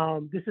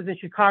 This is in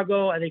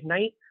Chicago at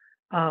Ignite,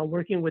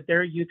 working with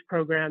their youth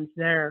programs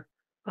there.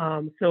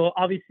 So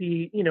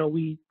obviously,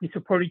 we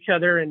support each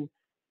other, and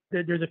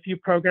there's a few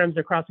programs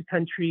across the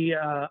country.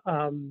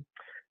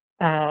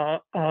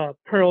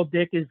 Pearl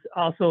Dick is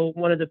also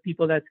one of the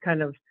people that's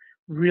kind of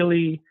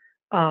really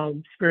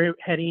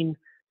spearheading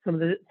some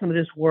of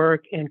this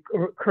work. And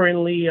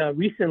currently,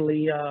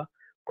 recently,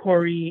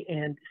 Corey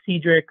and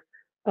Cedric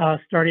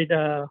started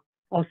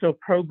also a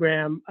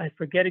program. I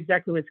forget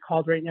exactly what it's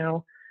called right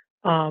now,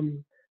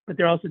 but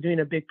they're also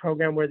doing a big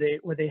program where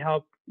they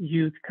help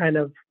youth kind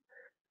of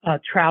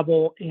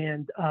travel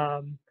and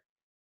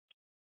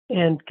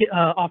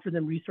offer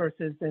them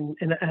resources and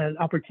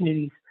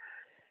opportunities.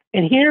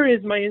 And here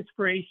is my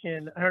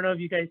inspiration. I don't know if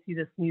you guys see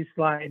this new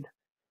slide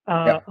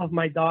of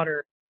my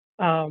daughter.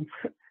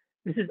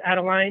 This is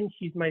Adeline.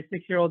 She's my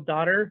 6-year-old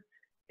daughter,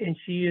 and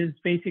she is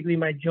basically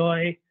my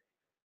joy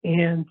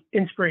and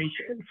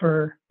inspiration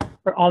for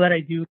all that I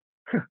do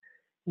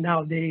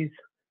nowadays.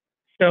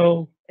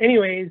 So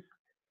anyways,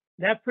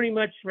 that pretty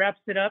much wraps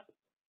it up.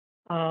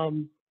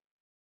 So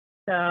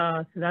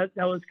that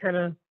was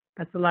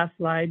that's the last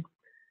slide.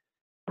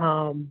 So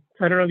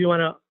I don't know if you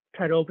want to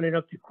try to open it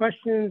up to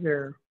questions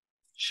or.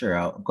 Sure,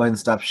 I'll go ahead and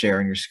stop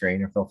sharing your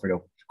screen, or feel free to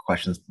open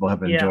questions. People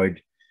have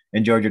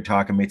enjoyed your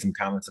talk and made some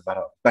comments about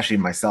it, especially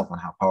myself, on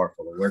how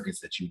powerful the work is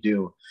that you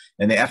do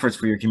and the efforts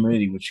for your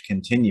community, which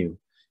continue.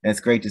 And it's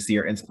great to see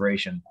your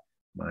inspiration.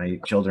 My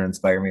children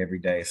inspire me every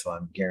day, so I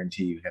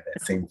guarantee you have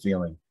that same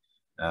feeling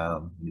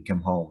when you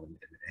come home and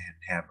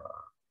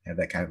have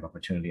that kind of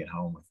opportunity at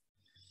home, with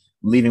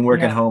leaving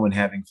work at home and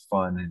having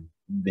fun and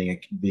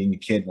being a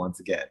kid once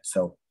again.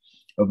 So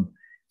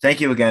thank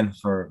you again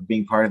for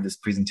being part of this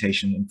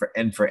presentation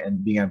and for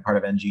being a part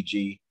of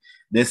NGG.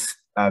 This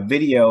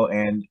video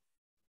and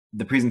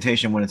the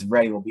presentation, when it's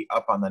ready, will be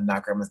up on the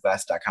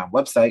notgrandmasglass.com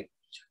website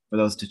for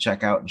those to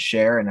check out and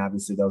share. And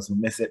obviously those who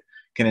miss it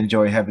can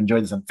have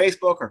enjoyed this on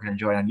Facebook or can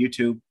enjoy it on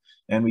YouTube.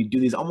 And we do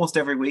these almost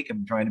every week.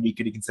 I'm trying to be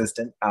pretty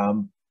consistent,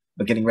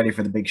 but getting ready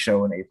for the big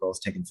show in April is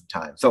taking some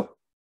time. So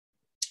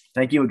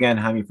thank you again,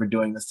 Jaime, for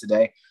doing this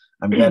today.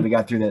 I'm glad we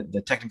got through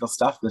the technical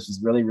stuff. This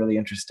is really, really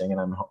interesting.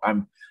 And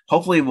I'm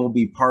hopefully will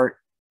be part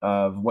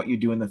of what you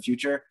do in the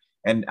future,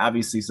 and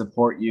obviously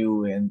support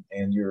you and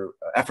your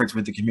efforts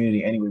with the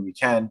community any way we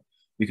can,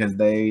 because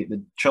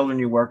the children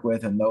you work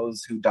with and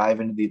those who dive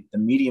into the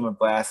medium of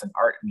glass and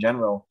art in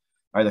general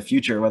are the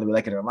future, whether we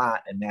like it or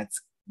not. And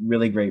that's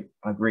really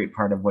a great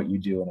part of what you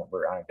do, and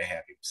we're honored to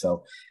have you.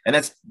 So, and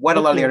that's what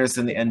a lot of the artists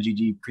in the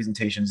NGG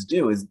presentations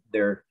do, is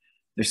they're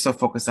so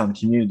focused on the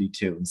community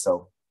too. And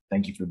so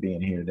thank you for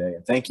being here today.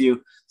 And thank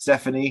you,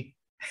 Stephanie,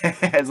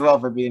 as well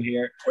for being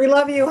here. We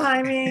love you,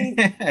 Jaime.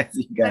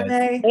 See you guys.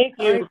 Thank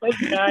you. Thank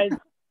you, guys.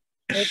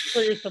 Thanks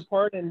for your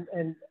support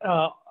and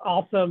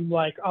awesome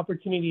like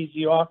opportunities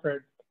you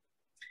offered.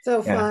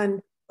 So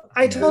fun.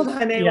 I told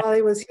Jaime Yeah. while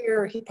he was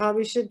here, he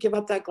probably should give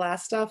up that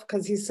glass stuff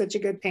because he's such a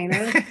good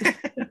painter.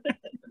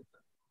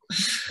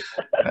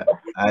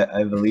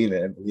 I believe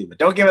it. I believe it.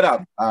 Don't give it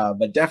up,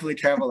 but definitely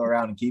travel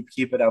around and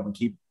keep it up and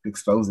keep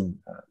exposing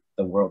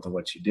the world to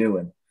what you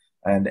do.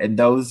 And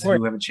those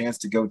who have a chance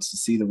to go to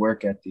see the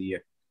work at the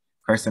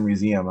Carson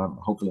Museum, I'm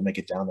hopefully to make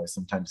it down there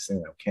sometime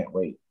soon. I can't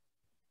wait.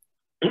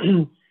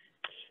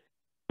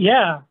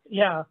 Yeah.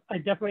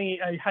 I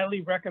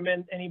highly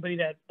recommend anybody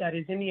that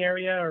is in the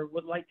area or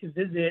would like to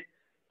visit.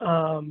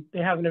 They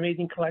have an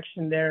amazing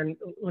collection there, and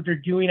what they're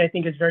doing, I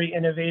think, is very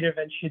innovative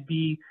and should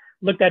be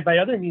looked at by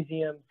other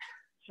museums.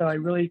 So I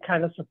really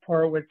kind of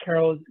support what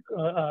Carrie is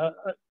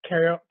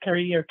trying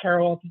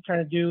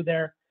to do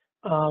there.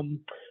 Does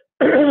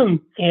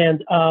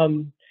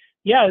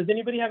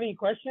anybody have any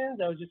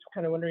questions? I was just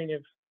kind of wondering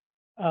if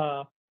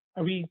are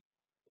we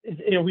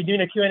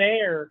doing a Q&A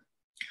or?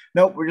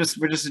 Nope, we're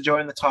just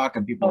enjoying the talk,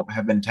 and people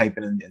have been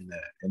typing in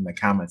the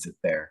comments that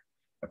they're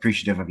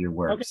appreciative of your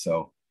work. Okay.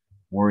 So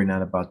worry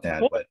not about that.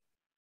 Cool. But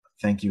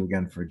thank you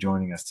again for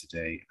joining us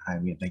today,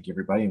 Jaime, and thank you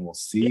everybody, and we'll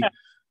see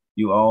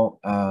you all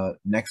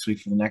next week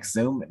for the next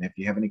Zoom. And if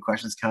you have any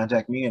questions,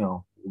 contact me, and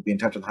we'll be in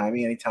touch with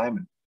Jaime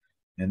anytime.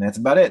 And that's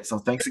about it. So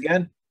thanks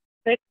again.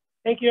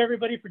 Thank you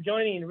everybody for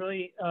joining.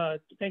 Really,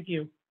 thank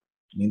you.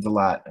 It means a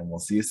lot, and we'll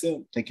see you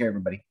soon. Take care,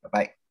 everybody.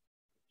 Bye-bye.